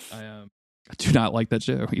 Yeah, I do not like that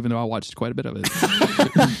show, even though I watched quite a bit of it.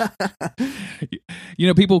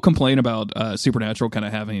 People complain about Supernatural kind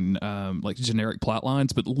of having like generic plot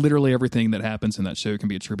lines, but literally everything that happens in that show can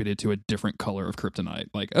be attributed to a different color of kryptonite.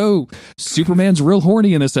 Like, oh, Superman's real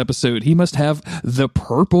horny in this episode. He must have the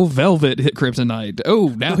purple velvet kryptonite. Oh,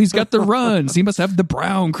 now he's got the runs. He must have the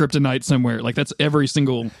brown kryptonite somewhere. Like, that's every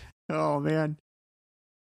single... Oh, man.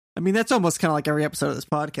 I mean, that's almost kind of like every episode of this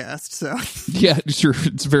podcast. So Yeah, sure.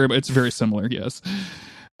 It's very similar. Yes.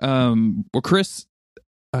 Well, Chris,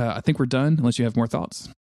 I think we're done. Unless you have more thoughts.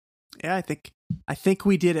 yeah, I think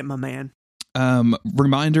we did it, my man.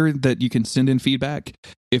 Reminder that you can send in feedback.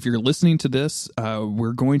 If you're listening to this,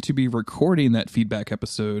 we're going to be recording that feedback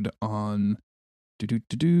episode on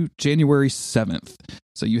January 7th.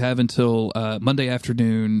 So you have until Monday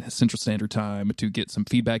afternoon Central Standard Time to get some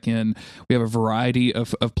feedback in. We have a variety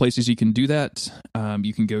of places you can do that.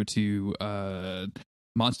 You can go to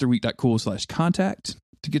monsterweek.cool/contact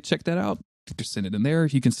to check that out. Just send it in there.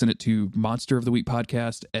 You can send it to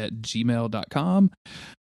monsteroftheweekpodcast@gmail.com.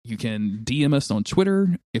 You can DM us on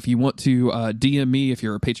Twitter. If you want to DM me, if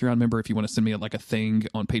you're a Patreon member, if you want to send me like a thing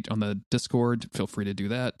on the Discord, feel free to do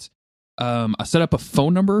that. I set up a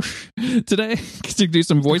phone number today to do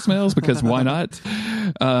some voicemails because why not?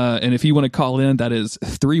 And if you want to call in, that is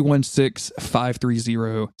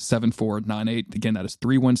 316-530-7498. Again, that is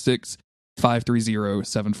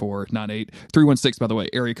 316-530-7498. 316, by the way,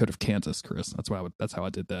 area code of Kansas, Chris. That's how I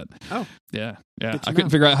did that. Oh, yeah. I couldn't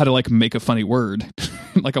figure out how to like make a funny word.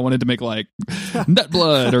 Like I wanted to make like nut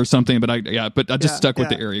blood or something, but I just stuck with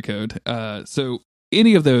the area code. So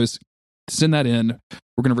any of those, send that in.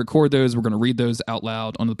 We're going to record those. We're going to read those out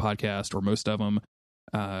loud on the podcast, or most of them.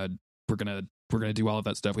 We're gonna do all of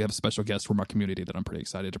that stuff. We have a special guest from our community that I'm pretty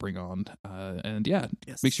excited to bring on.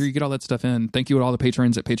 Make sure you get all that stuff in. Thank you to all the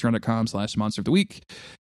patrons at patreon.com/monster of the week.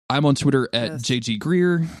 I'm on Twitter at JG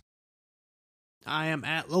Greer. I am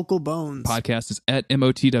at Local Bones. Podcast is at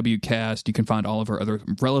MOTWcast. You can find all of our other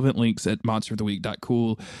relevant links at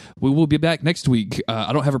monsteroftheweek.cool. We will be back next week.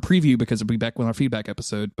 I don't have a preview because we'll be back with our feedback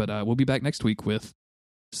episode, but we'll be back next week with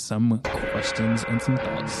some questions and some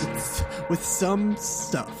thoughts. With some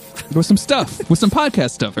stuff. With some stuff. With some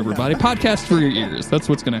podcast stuff, everybody. Podcast for your ears. That's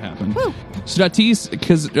what's going to happen. Woo. Should I tease?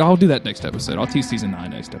 Because I'll do that next episode. I'll tease season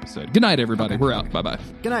 9 next episode. Good night, everybody. Okay. We're out. Bye-bye.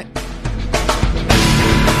 Good night.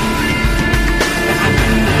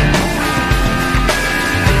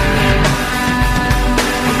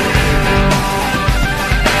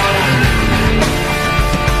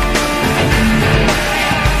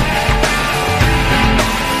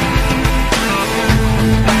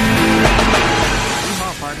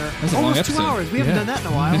 That's a almost long episode. 2 hours. We haven't done that in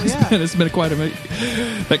a while. It's been quite a minute.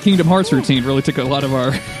 That Kingdom Hearts routine really took a lot of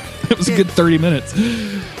our. It was a good 30 minutes.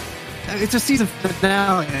 It's a season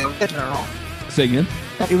finale. Say again?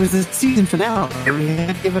 It was a season finale. We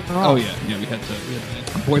had to give it all. Oh, yeah. We had to.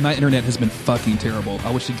 Boy, my internet has been fucking terrible.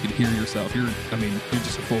 I wish you could hear yourself. You're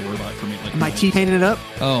just a full robot for me. Like, my T painted it up?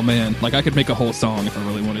 Oh, man. Like, I could make a whole song if I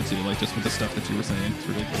really wanted to, like, just with the stuff that you were saying. It's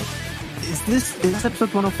ridiculous. Is this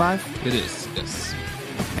episode 105? It is, yes.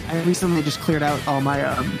 I recently just cleared out all my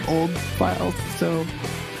old files, so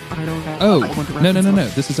I don't have... Oh, no.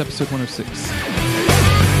 This is episode 106.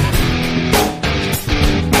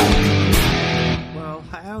 Well,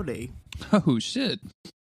 howdy. Oh, shit.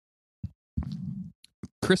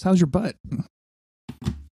 Chris, how's your butt?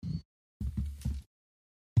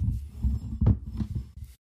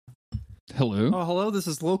 Hello? Oh, hello, this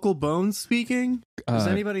is Local Bones speaking. Is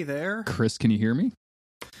anybody there? Chris, can you hear me?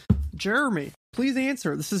 Jeremy, please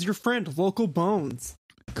answer. This is your friend, Local Bones.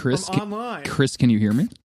 Chris, from online. Chris, can you hear me?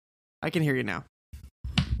 I can hear you now.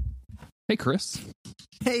 Hey, Chris.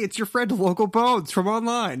 Hey, it's your friend, Local Bones from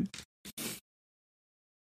online.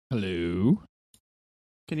 Hello?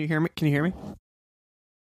 Can you hear me? Can you hear me?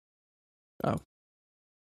 Oh.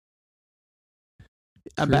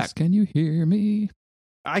 I'm Chris, back. Can you hear me?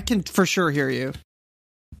 I can for sure hear you.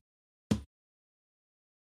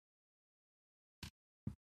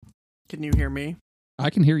 Can you hear me? I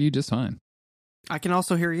can hear you just fine. I can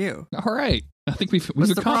also hear you. All right. I think we've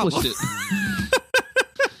accomplished it.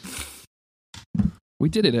 We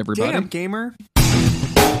did it, everybody. Damn, gamer.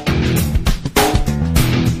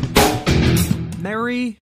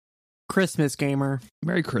 Merry Christmas, gamer.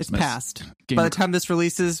 Merry Christmas. It's past. Gamer. By the time this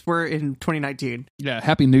releases, we're in 2019. Yeah,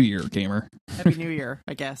 Happy New Year, gamer. Happy New Year,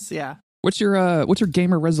 I guess. Yeah. What's your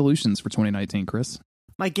gamer resolutions for 2019, Chris?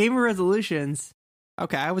 My gamer resolutions.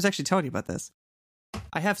 Okay, I was actually telling you about this.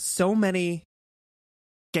 I have so many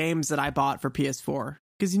games that I bought for PS4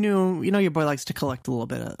 because you know your boy likes to collect a little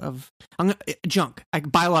bit of junk. I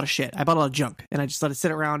buy a lot of shit. I bought a lot of junk and I just let it sit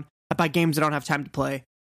around. I buy games I don't have time to play.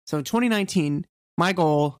 So in 2019, my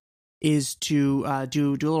goal is to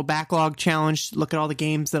do a little backlog challenge. Look at all the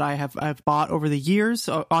games that I've bought over the years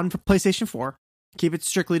on PlayStation 4. Keep it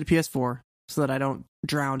strictly to PS4 so that I don't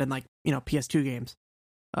drown in PS2 games.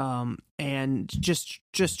 And just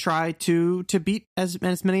try to beat as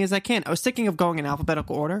many as I can. I was thinking of going in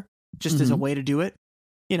alphabetical order just as a way to do it,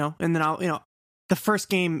 and then I'll the first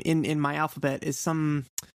game in my alphabet is some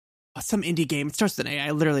indie game. It starts with an A.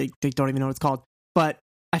 I literally don't even know what it's called. But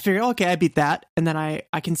I figured, okay, I beat that, and then I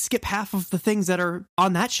can skip half of the things that are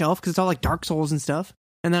on that shelf because it's all like Dark Souls and stuff.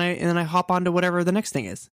 And then I hop on to whatever the next thing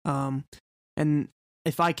is. And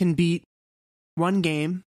if I can beat one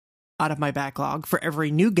game out of my backlog for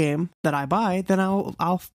every new game that I buy, then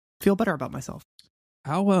I'll feel better about myself.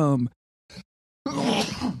 How whoa.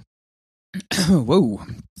 Oh.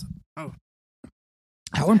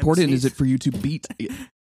 How important is it for you to beat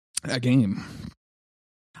a game?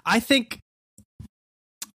 I think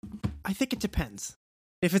it depends.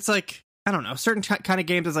 If it's like, I don't know, certain kind of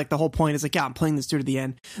games is like the whole point is like, yeah, I'm playing this through to the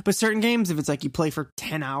end. But certain games, if it's like you play for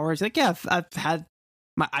 10 hours, like, yeah,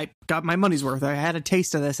 I got my money's worth. I had a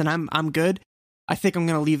taste of this and I'm good. I think I'm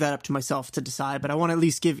going to leave that up to myself to decide, but I want to at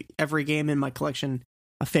least give every game in my collection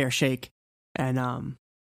a fair shake and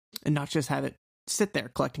not just have it sit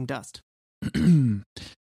there collecting dust.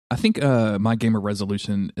 I think my gamer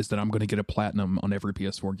resolution is that I'm going to get a platinum on every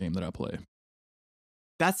PS4 game that I play.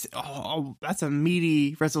 That's a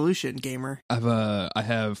meaty resolution, gamer. I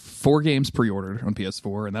have 4 games pre-ordered on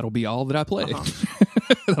PS4, and that'll be all that I play.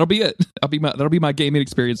 That'll be it. That'll be my gaming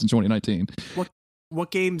experience in 2019. What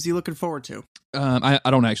games are you looking forward to? I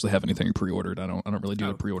don't actually have anything pre-ordered. I don't really do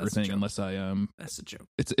the pre-order thing unless I That's a joke.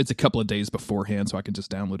 It's a couple of days beforehand, so I can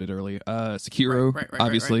just download it early. Sekiro, right,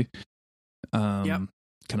 obviously. Yep.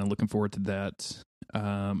 Kind of looking forward to that.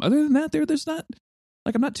 Other than that, there's not.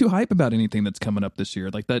 Like, I'm not too hype about anything that's coming up this year.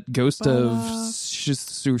 Like that Ghost of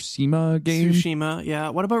Tsushima game. Tsushima, yeah.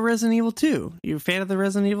 What about Resident Evil 2? You a fan of the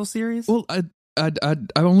Resident Evil series? Well, I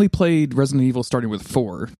only played Resident Evil starting with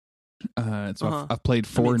 4. So I've played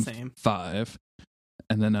 4 and 5.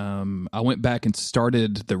 And then I went back and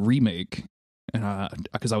started the remake. And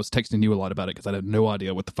because I was texting you a lot about it because I had no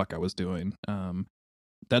idea what the fuck I was doing.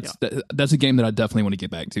 That's a game that I definitely want to get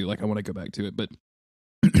back to. Like, I want to go back to it, but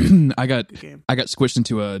I got squished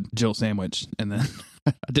into a Jill sandwich, and then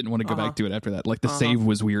I didn't want to go back to it after that. Like the save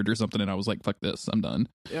was weird or something, and I was like, "Fuck this, I'm done."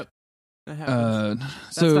 Yep. That happened.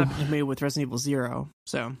 That's happened to me with Resident Evil 0,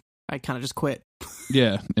 so I kind of just quit.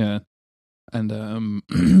 Yeah. And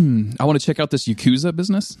I want to check out this Yakuza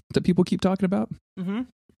business that people keep talking about. Mm-hmm.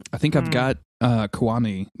 I think I've got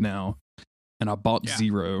Kiwami now, and I bought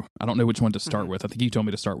 0. I don't know which one to start with. I think you told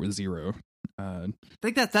me to start with 0. I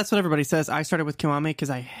think that's what everybody says. I started with Kiwami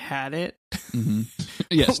because I had it. Mm-hmm.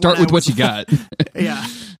 Yeah, start with what you got. Yeah,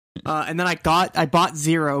 and then I bought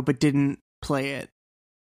 0 but didn't play it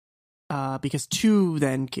because 2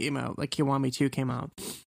 then came out. Like Kiwami 2 came out,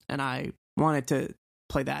 and I wanted to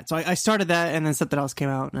play that. So I started that, and then something else came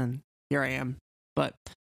out, and here I am. But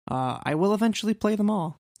I will eventually play them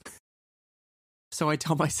all. So I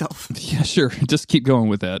tell myself. Yeah, sure. Just keep going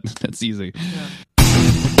with that. That's easy. Yeah.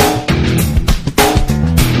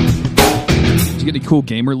 Did you get any cool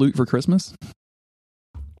gamer loot for Christmas?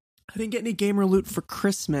 I didn't get any gamer loot for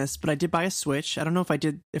Christmas, but I did buy a Switch. I don't know if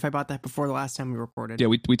I bought that before the last time we recorded. Yeah,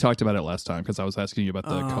 we talked about it last time because I was asking you about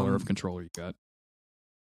the color of controller you got.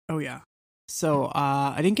 Oh yeah. So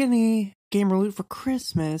I didn't get any gamer loot for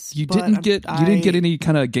Christmas. You didn't get any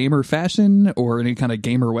kind of gamer fashion or any kind of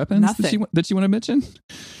gamer weapons that you want to mention?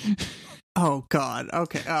 Oh God.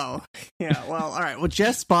 Okay. Oh yeah. Well, all right. Well,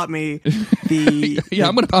 Jess bought me the. Yeah,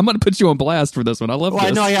 I'm gonna put you on blast for this one. I love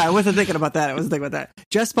this. No, yeah, I wasn't thinking about that.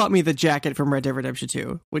 Jess bought me the jacket from Red Dead Redemption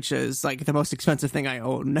 2, which is like the most expensive thing I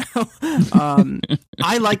own now.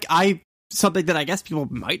 Something that I guess people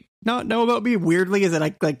might not know about me weirdly is that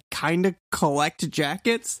I like kind of collect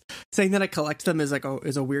jackets. Saying that I collect them is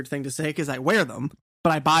a weird thing to say because I wear them,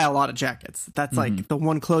 but I buy a lot of jackets. That's like the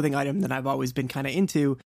one clothing item that I've always been kind of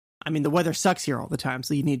into. I mean, the weather sucks here all the time,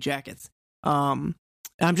 so you need jackets. And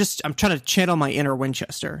I'm trying to channel my inner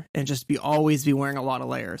Winchester and just always be wearing a lot of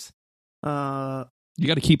layers. You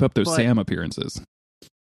got to keep up those Sam appearances.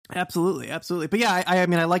 Absolutely. But yeah, I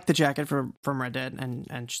mean, I like the jacket from Red Dead,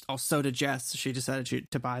 and so did Jess. She decided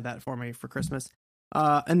to buy that for me for Christmas.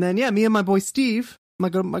 And then me and my boy Steve, my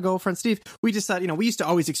girlfriend Steve, we decided, we used to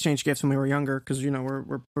always exchange gifts when we were younger because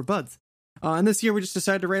we're buds. And this year we just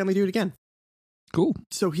decided to randomly do it again. Cool.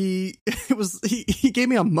 So he gave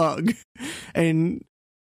me a mug, and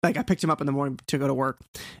like I picked him up in the morning to go to work,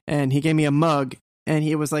 and he gave me a mug, and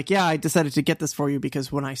he was like, "Yeah, I decided to get this for you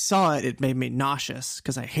because when I saw it, it made me nauseous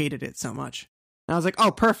because I hated it so much." And I was like,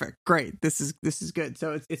 "Oh, perfect, great, this is good."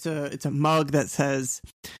 So it's a mug that says,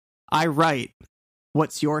 "I write,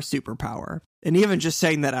 what's your superpower?" And even just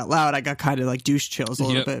saying that out loud, I got kind of like douche chills a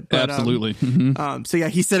little bit. But, absolutely. So yeah,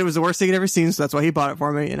 he said it was the worst thing he'd ever seen, so that's why he bought it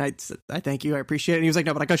for me. And I thank you, I appreciate it. And he was like,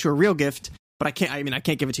 "No, but I got you a real gift but I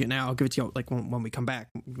can't give it to you now. I'll give it to you like when we come back,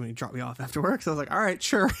 when you drop me off after work. So I was like, all right,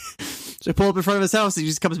 sure. So I pull up in front of his house. He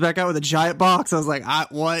just comes back out with a giant box. I was like,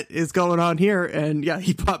 what is going on here? And yeah,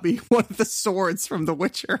 he bought me one of the swords from The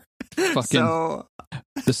Witcher.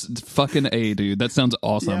 This fucking A, dude. That sounds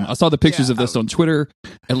awesome. Yeah. I saw the pictures of this on Twitter.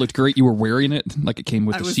 It looked great. You were wearing it like it came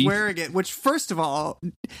with the sheath. I was wearing it, which first of all,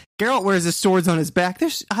 Geralt wears his swords on his back.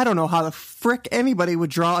 I don't know how the frick anybody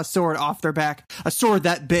would draw a sword off their back, a sword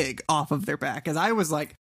that big off of their back. Because I was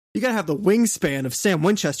like, you gotta have the wingspan of Sam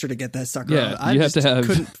Winchester to get that sucker out. Yeah, you have to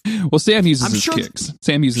have. Well, Sam uses his kicks.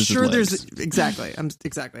 Sam uses his legs. Exactly.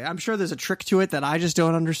 I'm sure there's a trick to it that I just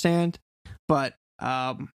don't understand, but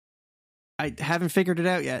I haven't figured it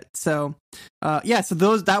out yet. So, so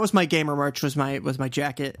that was my gamer merch, was my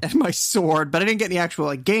jacket and my sword, but I didn't get any actual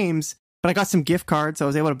like games, but I got some gift cards. So I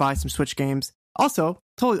was able to buy some Switch games. Also,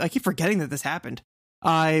 I keep forgetting that this happened.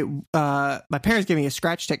 My parents gave me a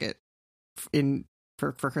scratch ticket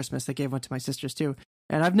for Christmas. They gave one to my sisters too.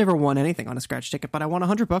 And I've never won anything on a scratch ticket, but I won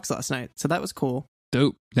 $100 last night. So that was cool.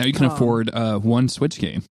 Dope. Now you can afford one Switch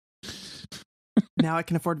game. Now I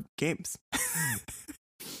can afford games.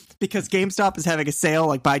 Because GameStop is having a sale,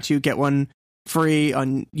 like buy two, get one free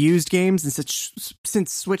on used games. And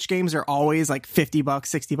since Switch games are always like $50,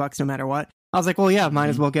 $60 no matter what, I was like, well, yeah, might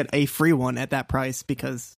as well get a free one at that price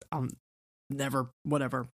because I'll never,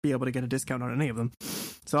 be able to get a discount on any of them.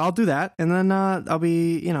 So I'll do that. And then I'll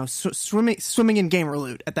be, swimming in gamer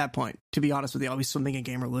loot at that point. To be honest with you, I'll be swimming in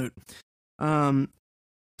gamer loot.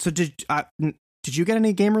 So did you get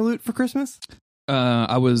any gamer loot for Christmas?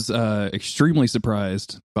 I was extremely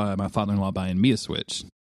surprised by my father-in-law buying me a Switch.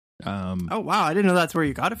 Oh wow, I didn't know that's where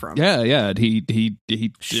you got it from. Yeah. He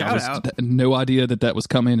Shout out. No idea that was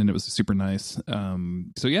coming, and it was super nice.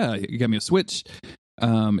 So yeah, he got me a Switch.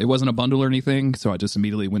 It wasn't a bundle or anything, so I just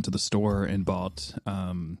immediately went to the store and bought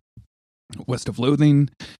West of Loathing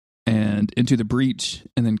and Into the Breach,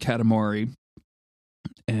 and then Katamari.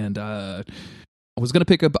 And I was going to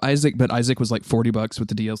pick up Isaac, but Isaac was like $40 with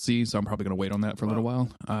the DLC, so I'm probably going to wait on that for a little while,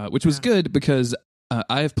 which was good because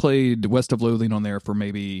I've played West of Loathing on there for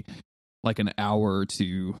maybe like an hour or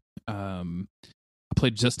two. I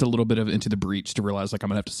played just a little bit of Into the Breach to realize like I'm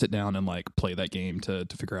going to have to sit down and like play that game to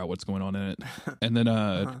figure out what's going on in it. And then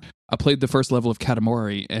I played the first level of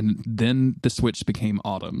Katamari, and then the Switch became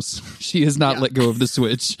Autumn's. She has not let go of the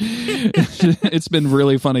Switch. It's been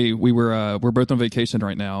really funny. We're both on vacation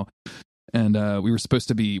right now. And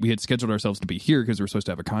we had scheduled ourselves to be here because we were supposed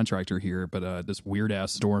to have a contractor here, but this weird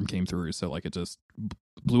ass storm came through, so like it just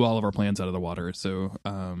blew all of our plans out of the water. So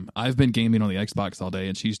I've been gaming on the Xbox all day,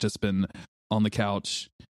 and she's just been on the couch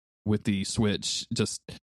with the Switch, just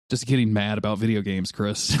getting mad about video games.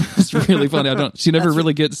 Chris, it's really funny. She never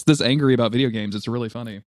really gets this angry about video games. It's really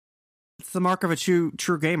funny. It's the mark of a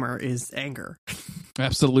true gamer is anger.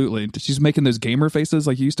 Absolutely. She's making those gamer faces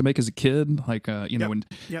like you used to make as a kid. Like, when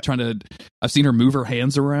trying to, I've seen her move her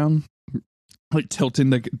hands around, like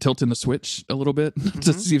tilting the Switch a little bit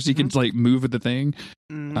to see if she can like move with the thing.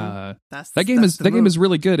 That game is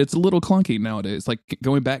really good. It's a little clunky nowadays, like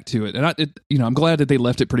going back to it. And I'm glad that they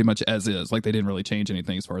left it pretty much as is. Like they didn't really change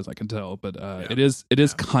anything as far as I can tell, but it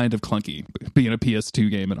is kind of clunky being a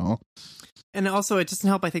PS2 game and all. And also, it doesn't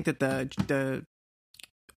help, I think, that the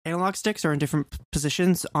analog sticks are in different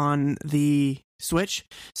positions on the Switch.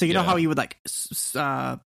 So you know how you would like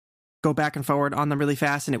go back and forward on them really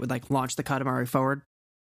fast, and it would like launch the Katamari forward?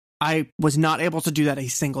 I was not able to do that a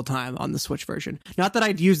single time on the Switch version. Not that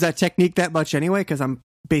I'd use that technique that much anyway, because I'm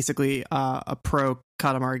basically a pro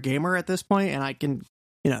Katamari gamer at this point, and I can...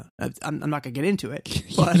 I'm not gonna get into it.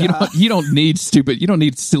 But, you don't need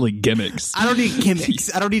silly gimmicks. I don't need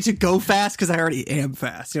gimmicks. I don't need to go fast because I already am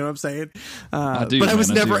fast. You know what I'm saying? But I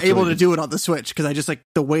was never able to do it on the Switch because I just like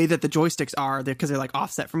the way that the joysticks are, because they're like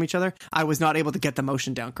offset from each other. I was not able to get the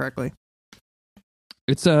motion down correctly.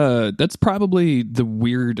 It's that's probably the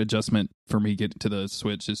weird adjustment for me getting to the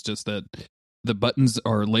Switch. Is just that the buttons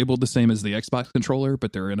are labeled the same as the Xbox controller,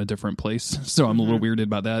 but they're in a different place. So I'm a little weirded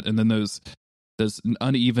by that. And then those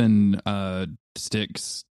uneven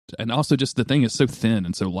sticks, and also just the thing is so thin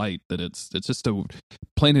and so light that it's just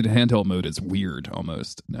playing it in handheld mode is weird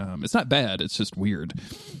almost. It's not bad, it's just weird.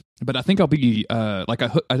 But I think I'll be I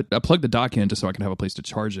plugged the dock in just so I can have a place to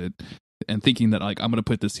charge it, and thinking that like I'm gonna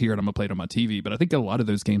put this here and I'm gonna play it on my TV. But I think a lot of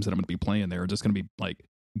those games that I'm gonna be playing there are just gonna be like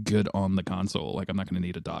good on the console. Like I'm not gonna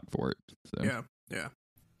need a dock for it. So. Yeah.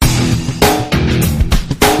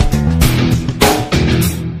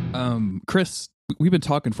 Chris, we've been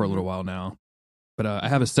talking for a little while now, but I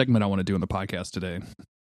have a segment I want to do on the podcast today.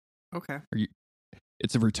 Okay.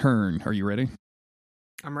 It's a return. Are you ready?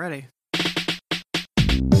 I'm ready.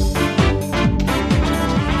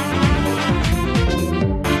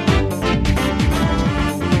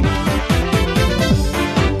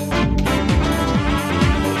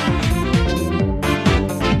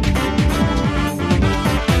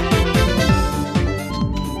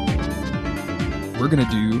 going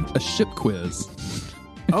to do a ship quiz.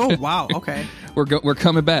 Oh, wow. Okay. We're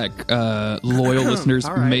coming back. Loyal listeners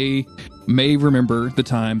All right. may remember the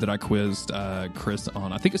time that I quizzed Chris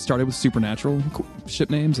on. I think it started with Supernatural ship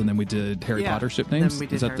names, and then we did Harry Potter ship names. Then we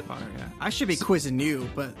did Is that Harry Potter, yeah. I should be quizzing you,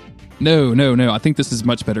 but... No. I think this is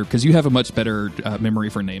much better because you have a much better memory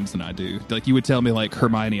for names than I do. Like, you would tell me, like,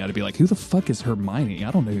 Hermione, I'd be like, who the fuck is Hermione?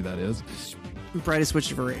 I don't know who that is. Brightest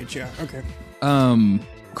witch of her age, yeah. Okay.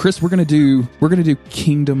 Chris, we're gonna do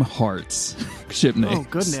Kingdom Hearts ship names. Oh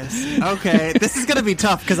goodness. Okay, this is gonna be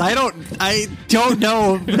tough because I don't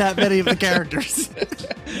know that many of the characters.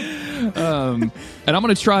 And I'm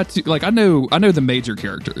gonna try to, like, I know the major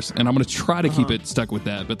characters, and I'm gonna try to keep it stuck with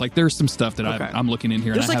that. But like, there's some stuff that Okay. I'm looking in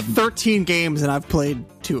here. There's and like 13 games, and I've played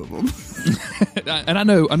 2 of them. and I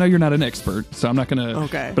know you're not an expert, so I'm not gonna.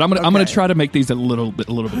 Okay. But I'm gonna Okay. try to make these a little bit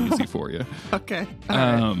easy for you. Okay. All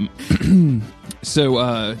right. So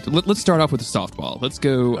let's start off with the softball. Let's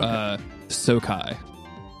go Sokai.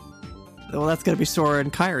 Well, that's gonna be Sora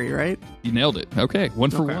and Kairi, right? You nailed it. Okay, one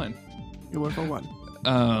for Okay. one. You went for one.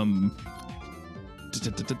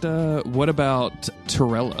 What about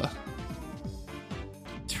Torella?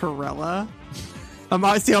 Torella. I'm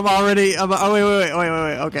already. Wait.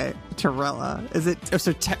 Okay, Torella. Is it?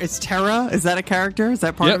 So it's Terra? Is that a character? Is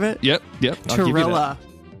that part of it? Yep. I'll give you that. Torella.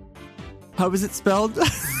 How is it spelled?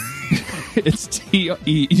 It's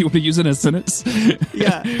T-E. You want to use it in a sentence?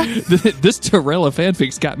 Yeah. This Torella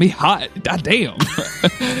fanfic's got me hot. God damn.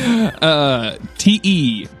 Terrella.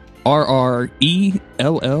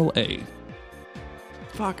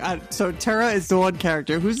 Fuck. So Terra is the one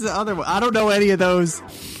character. Who's the other one? I don't know any of those.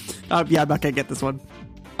 Yeah, I'm not gonna get this one.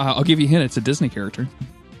 I'll give you a hint. It's a Disney character.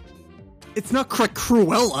 It's not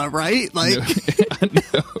Cruella, right? Like,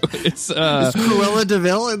 No, it's is Cruella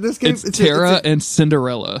DeVille in this game? it's Terra and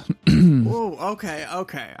Cinderella. Whoa. Okay. All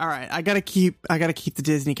right. I gotta keep the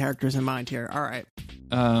Disney characters in mind here. All right.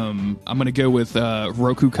 I'm gonna go with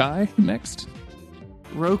Roku Kai next.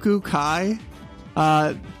 Roku Kai.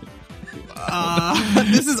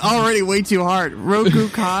 This is already way too hard. Roku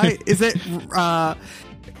Kai. Is it?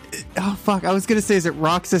 Oh fuck! I was gonna say, is it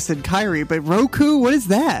Roxas and Kairi? But Roku, what is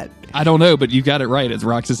that? I don't know, but you got it right. It's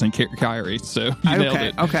Roxas and Kairi, so you nailed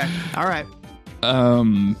it. Okay. All right.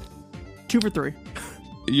 2 for 3.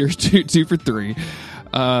 You're two for 3.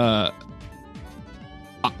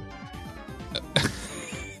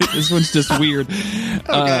 This one's just weird.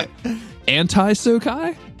 Okay.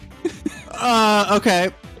 Anti-Sokai?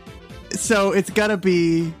 Okay. So it's gotta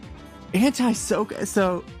be anti-Sokai.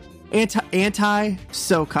 So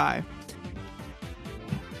anti-Sokai.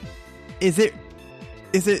 Is it?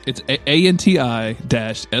 It's ANTI-SOKAI.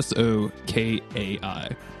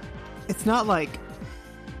 It's not like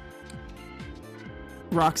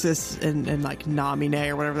Roxas and like Namine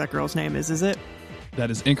or whatever that girl's name is it?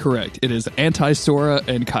 That is incorrect. It is anti-Sora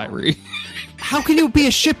and Kairi. How can you be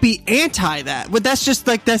a ship be anti that? But that's just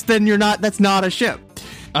like that's not a ship.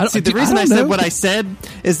 The reason I said what I said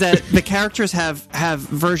is that the characters have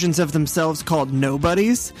versions of themselves called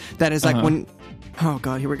nobodies. That is like when, oh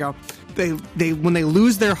god, here we go. They when they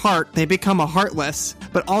lose their heart, they become a heartless.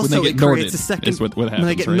 But also it creates a second. Is what happens, when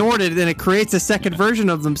they get right? Norded, then it creates a second version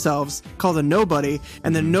of themselves called a nobody.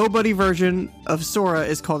 And the nobody version of Sora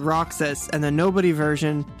is called Roxas, and the nobody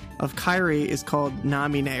version of Kairi is called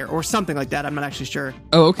Namine or something like that. I'm not actually sure.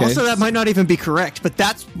 Oh, okay. Also, that might not even be correct, but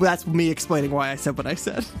that's me explaining why I said what I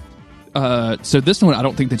said. So this one I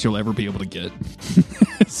don't think that you'll ever be able to get.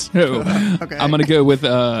 So Okay. I'm gonna go with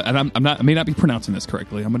and I may not be pronouncing this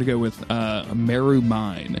correctly. I'm gonna go with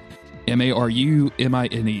Marumine.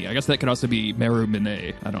 Marumine. I guess that could also be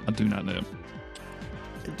Marumine. I do not know.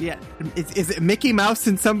 Yeah, is it Mickey Mouse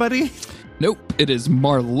and somebody? Nope, it is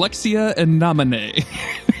Marlexia and Namine.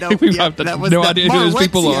 No, We have no idea who those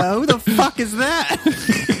people are. Who the fuck is that?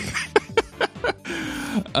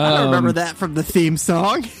 I don't remember that from the theme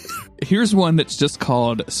song. Here's one that's just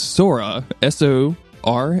called Sora, Sorah.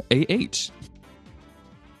 Sorah.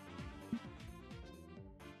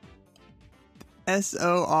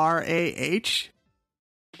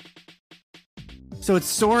 So it's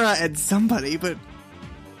Sora and somebody, but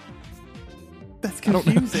that's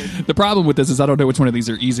confusing. The problem with this is I don't know which one of these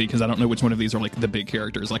are easy because I don't know which one of these are like the big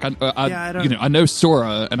characters. Like I know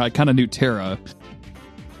Sora and I kind of knew Terra.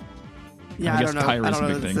 Yeah, I guess don't know. Kairi's I don't know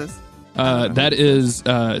a what big this thing. is. That is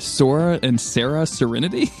Sora and Sarah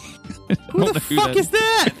Serenity. Who the fuck is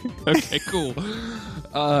that? Okay, cool.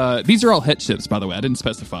 These are all het ships, by the way. I didn't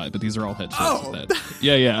specify, but these are all het ships. Oh.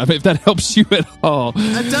 Yeah. I mean, if that helps you at all.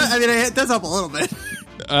 It does help a little bit.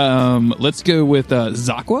 Let's go with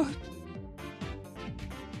Zakwa.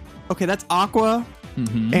 Okay, that's Aqua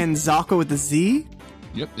and Zaka with the Z.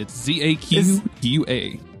 Yep, it's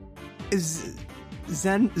Zaqqa. Is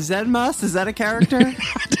Zenmus? Is that a character?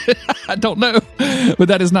 I don't know, but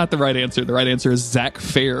that is not the right answer. The right answer is Zach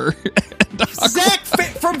Fair. Zach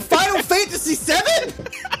from Final Fantasy VII?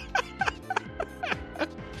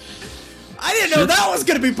 I didn't know that was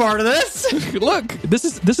going to be part of this. Look, this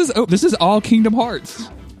is all Kingdom Hearts.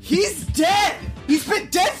 He's dead. He's been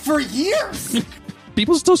dead for years.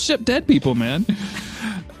 People still ship dead people, man.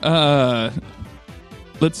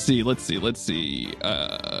 Let's see. What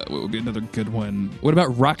would be another good one? What about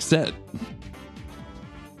Roxette?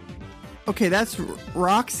 Okay, that's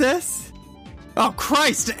Roxas. Oh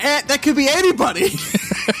Christ, that could be anybody.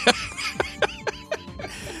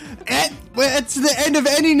 It's the end of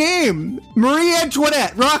any name. Marie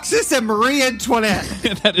Antoinette. Roxas and Marie Antoinette.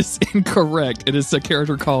 That is incorrect. It is a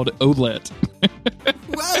character called Olette.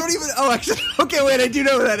 Well, I don't even... Oh, actually... Okay, wait, I do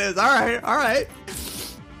know who that is. All right.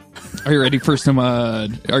 Are you ready for some,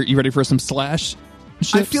 Slash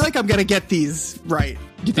ships? I feel like I'm going to get these right.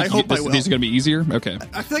 I hope I will. These are going to be easier? Okay.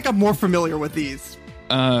 I feel like I'm more familiar with these.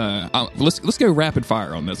 Let's go rapid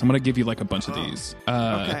fire on this. I'm going to give you like a bunch of these.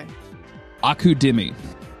 Okay. Akudemi.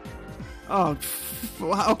 Oh,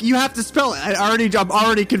 you have to spell it. I'm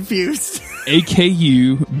already confused.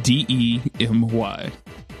 Akudemy.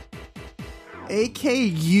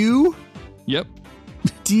 AKU? Yep.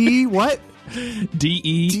 D what?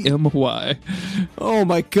 Demy. Oh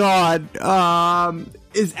my god.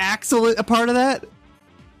 Is Axel a part of that?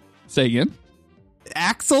 Say again.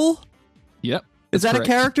 Axel? Yep. Is that correct. A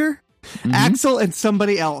character? Mm-hmm. Axel and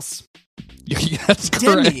somebody else. Yeah, that's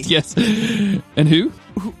correct. Demi. Yes. And who?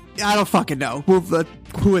 I don't fucking know.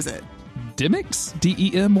 Who is it? Demyx?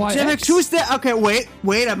 Demyx? Demyx, who's that? Okay, wait,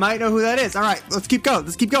 I might know who that is. All right, let's keep going.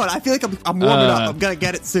 I feel like I'm warming up. I'm going to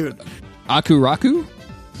get it soon. Akuraku?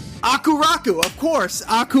 Akuraku, of course.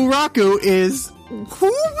 Akuraku is...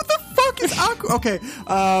 What the fuck is Aku? Okay,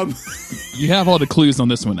 You have all the clues on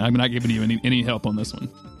this one. I'm not giving you any help on this one.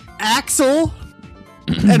 Axel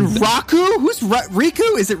and Raku? Who's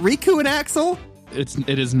Riku? Is it Riku and Axel? It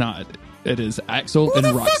is not. It is Axel and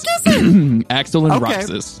Roxas. Who the fuck is it? Axel and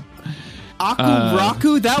Roxas.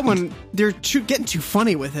 Raku, that one, they're getting too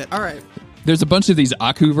funny with it. All right. There's a bunch of these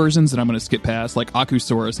Aku versions that I'm going to skip past. Like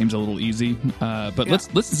Akusora seems a little easy. But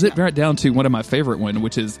let's zip right down to one of my favorite one,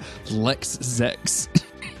 which is Lex Zex.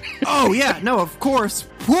 Oh, yeah. No, of course.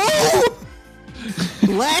 Woo!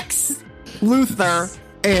 Lex, Luthor,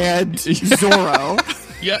 and Zoro.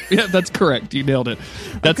 Yeah, that's correct. You nailed it.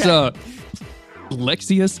 That's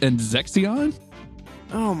Lexius and Zexion?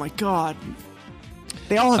 Oh my god.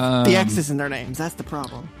 They all have the X's in their names. That's the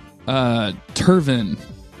problem. Terven.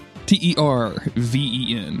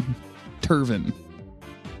 Terven. Terven.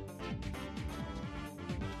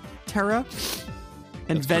 Terra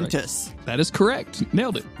and That's Ventus. Correct. That is correct.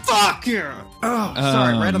 Nailed it. Fuck yeah. Oh,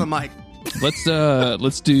 sorry, right on the mic. Let's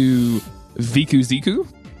do Viku Ziku.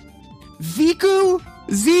 Viku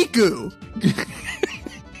Ziku.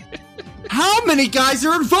 How many guys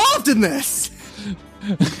are involved in this?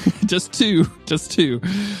 Just two.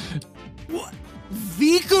 What?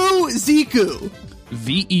 Viku Ziku.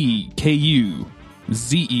 Vekuzeku.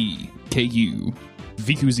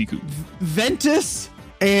 Viku Ziku. Ventus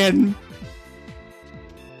and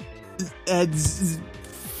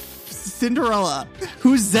Cinderella.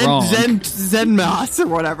 Who's Zenmas or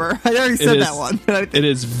whatever? I already said that one. It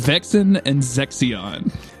is Vexen and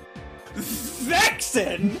Zexion.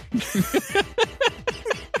 Vexen?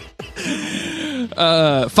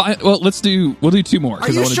 Fine. Well, we'll do two more. Are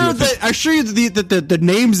you sure that the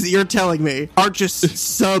names that you're telling me aren't just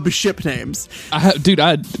sub ship names?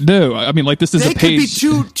 No. I mean, like, this is a page. They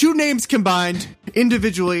could be two names combined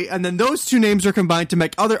individually, and then those two names are combined to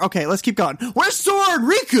make other. Okay, let's keep going. Where's Sora and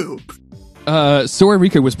Riku? Sora and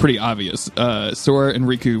Riku was pretty obvious. Sora and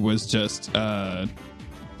Riku was just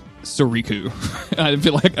Soriku. I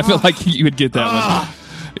feel like you would get that one.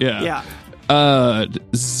 Yeah.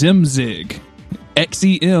 Zimzig.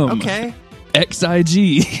 XEM. Okay.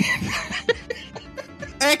 XIG.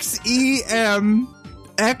 XEM.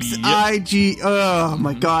 XIG. Oh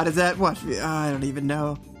my god, is that what? I don't even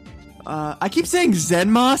know. I keep saying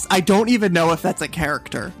Zenmas. I don't even know if that's a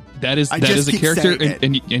character. That is a character,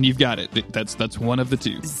 and you've got it. That's one of the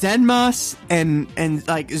two. Zenmas and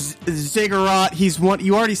like Ziggurat. He's one.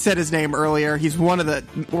 You already said his name earlier. He's one of the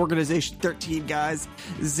Organization 13 guys.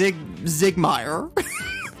 Zigmeyer.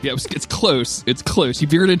 Yeah, it's close. It's close. You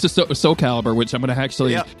veered into Soul Calibur, which I'm going to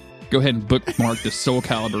actually go ahead and bookmark the Soul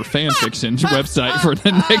Calibur fanfiction website for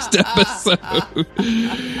the next episode.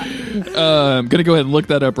 I'm going to go ahead and look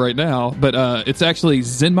that up right now. But it's actually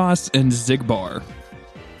Zenmas and Zigbar.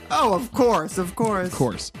 Oh, of course. Of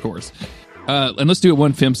course. And let's do it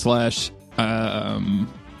one fem slash. I'm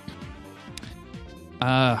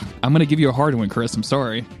going to give you a hard one, Chris. I'm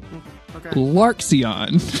sorry. Okay.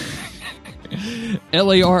 Larxion.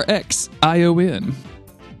 Larxion.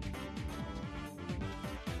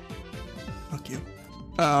 Fuck you.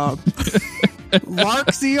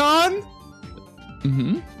 Larxion?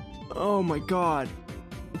 Mm-hmm. Oh my god.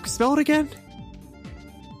 Spell it again?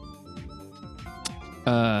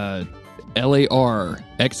 Larxion.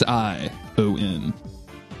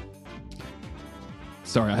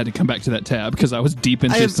 Sorry, I had to come back to that tab because I was deep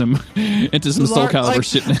into some Soul Calibur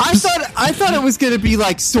shit. I thought it was gonna be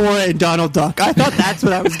like Sora and Donald Duck. I thought that's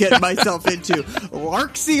what I was getting myself into.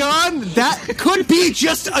 Larxion? That could be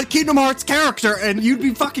just a Kingdom Hearts character, and you'd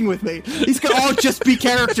be fucking with me. These could all just be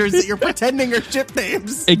characters that you're pretending are ship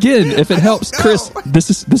names. Again, if it helps, Chris, this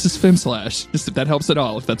is Fem Slash. Just if that helps at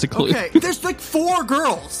all, if that's a clue. Okay, there's like 4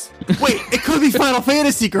 girls. Wait, it could be Final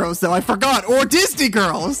Fantasy girls, though. I forgot. Or Disney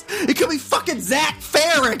girls. It could be fucking Zack Fair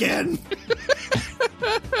again.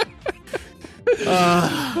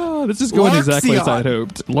 This is going exactly as I had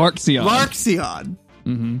hoped. Larxion.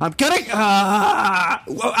 Mm-hmm. I'm gonna.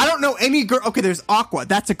 I don't know any girl. Okay, there's Aqua.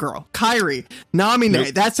 That's a girl. Kairi,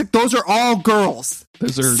 Namine. Nope. Those are all girls.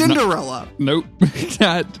 Those are Cinderella. Nope.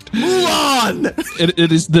 Mulan.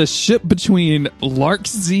 It is the ship between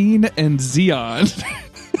Larxene and Zeon.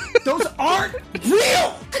 Those aren't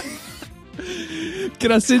real.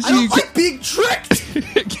 Can I send you? I don't like being tricked.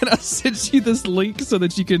 Can I send you this link so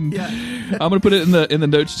that you can? Yeah. I'm gonna put it in the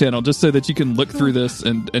notes channel just so that you can look through this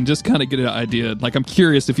and just kind of get an idea. Like, I'm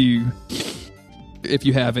curious if you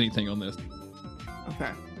have anything on this. Okay.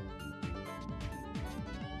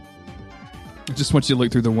 I just want you to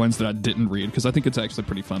look through the ones that I didn't read because I think it's actually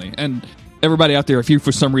pretty funny. And everybody out there, if you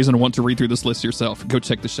for some reason want to read through this list yourself, go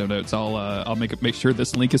check the show notes. I'll make sure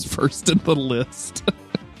this link is first in the list.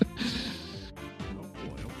 Oh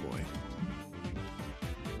boy.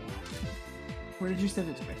 Where did you send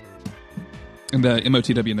it to me? In the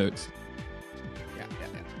MOTW notes. Yeah.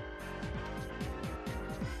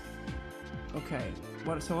 Okay.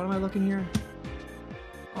 So what am I looking here?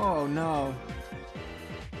 Oh no.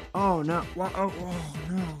 Oh no. Oh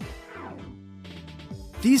no.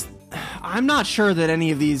 These, I'm not sure that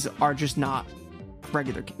any of these are just not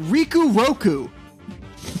regular. Riku Roku.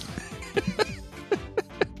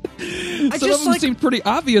 Some of them seemed pretty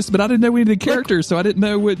obvious, but I didn't know any of the characters, so I didn't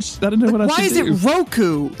know which. I didn't know what I should do. Why is it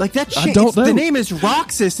Roku? Like that shit. I don't know. The name is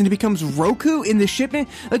Roxas, and it becomes Roku in the shipment.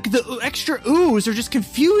 Like the extra oohs are just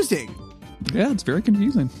confusing. Yeah, it's very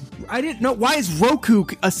confusing. I didn't know, why is Roku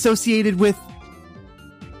associated with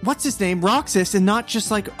what's his name, Roxas, and not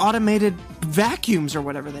just like automated vacuums or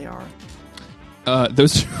whatever they are.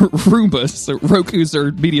 Those are Roombas. So Rokus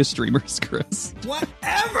are media streamers, Chris.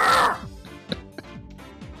 Whatever.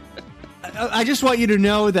 I just want you to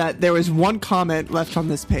know that there was one comment left on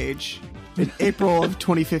this page in April of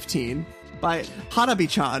 2015 by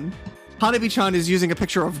Hanabi-chan. Hanabi-chan is using a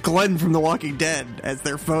picture of Glenn from The Walking Dead as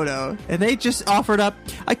their photo, and they just offered up.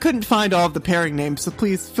 I couldn't find all of the pairing names, so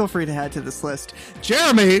please feel free to add to this list.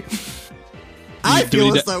 Jeremy, I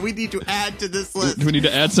feel as though we need to add to this list. Do we need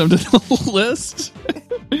to add some to the list?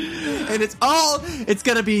 And it's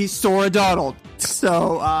gonna be Sora Donald.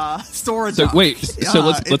 So Sora. So wait.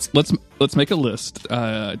 So let's make a list.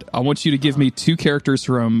 I want you to give me 2 characters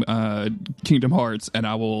from Kingdom Hearts, and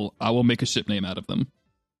I will make a ship name out of them.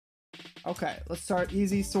 Okay, let's start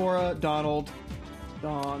easy. Sora, Donald.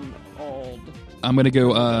 I'm gonna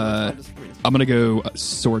go.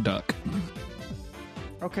 Sorduck.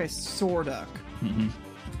 Okay, Sorduck.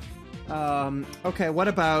 Mm-hmm. Okay, what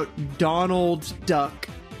about Donald Duck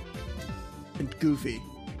and Goofy?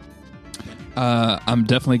 I'm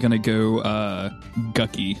definitely gonna go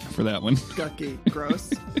Gucky for that one. Gucky,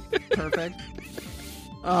 gross. Perfect.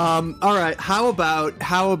 All right. How about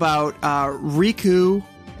Riku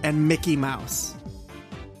and Mickey Mouse?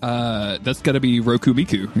 That's gotta be Roku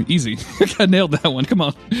Miku. Easy. I nailed that one. Come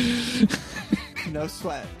on. No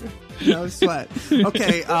sweat.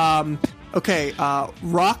 Okay.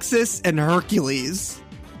 Roxas and Hercules.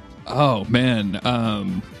 Oh man.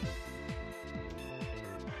 I'm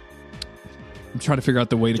trying to figure out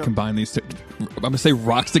the way to combine these two. I'm gonna say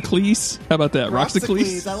Roxacles. How about that?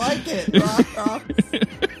 Roxacles. I like it.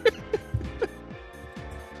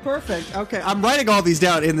 Perfect. Okay, I'm writing all these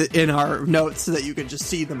down in our notes so that you can just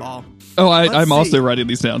see them all. Oh, I'm also writing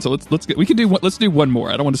these down. So let's do one more.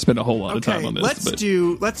 I don't want to spend a whole lot of time on this.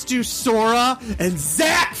 Let's do Sora and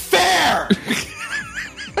Zack Fair.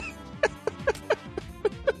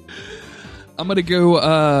 I'm gonna go.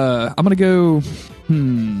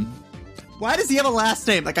 Why does he have a last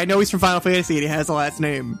name? Like, I know he's from Final Fantasy and he has a last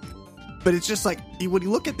name. But it's just like, when you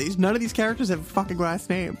look at these, none of these characters have a fucking last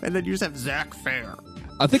name. And then you just have Zack Fair.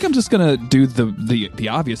 I think I'm just gonna do the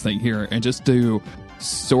obvious thing here and just do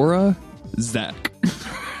Sora Zack.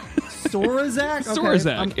 Sora Zack? Okay. Sora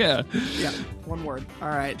Zack, yeah. Yeah, one word. All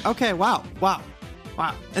right. Okay, wow.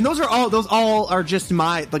 And those all are just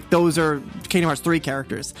those are Kingdom Hearts 3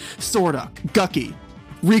 characters. Sordok, Gucky,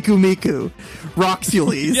 Riku Miku,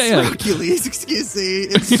 Roxules, Roxules, excuse me,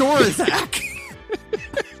 and Sora Zack.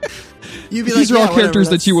 You'd be These like, are all whatever,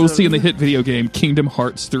 characters that you will see in the hit video game Kingdom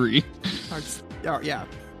Hearts 3. Yeah.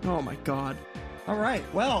 Oh my god. All right.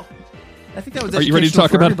 Well, I think that was. Are you ready to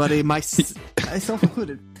talk about everybody? Myself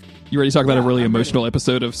included. You ready to talk about a really emotional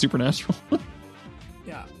episode of Supernatural?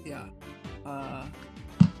 Yeah. I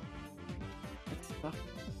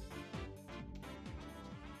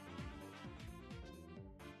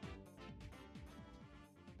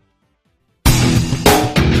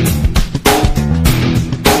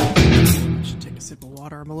should take a sip of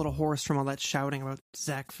water. I'm a little hoarse from all that shouting about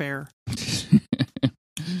Zack Fair.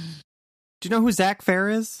 Do you know who Zack Fair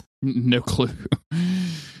is? No clue.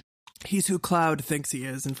 He's who Cloud thinks he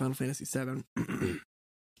is in Final Fantasy VII.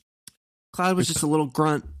 Cloud was just a little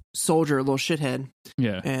grunt soldier, a little shithead.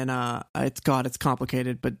 Yeah. And it's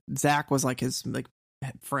complicated, but Zack was like his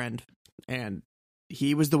friend, and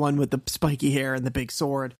he was the one with the spiky hair and the big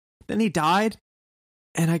sword. Then he died,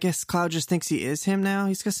 and I guess Cloud just thinks he is him now.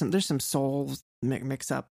 There's some soul mix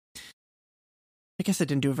up. I guess I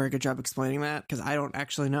didn't do a very good job explaining that because I don't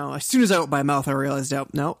actually know. As soon as I opened my mouth, I realized,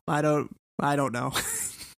 no, I don't know.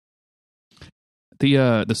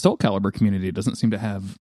 The Soul Calibur community doesn't seem to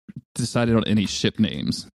have decided on any ship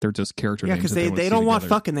names. They're just character names. Yeah, because they don't want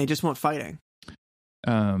fucking. They just want fighting.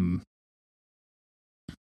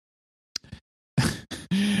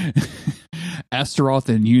 Astaroth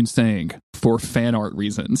and Yoon Sang for fan art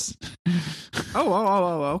reasons.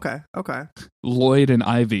 Oh, okay. Lloyd and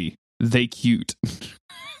Ivy, they cute.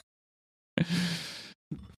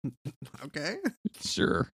 Okay.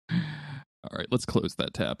 Sure. All right, let's close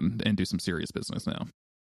that tab and do some serious business now.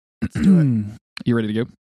 Let's do it. You ready to go?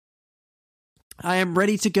 I am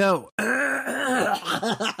ready to go.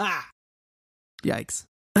 Yikes.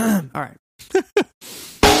 All right.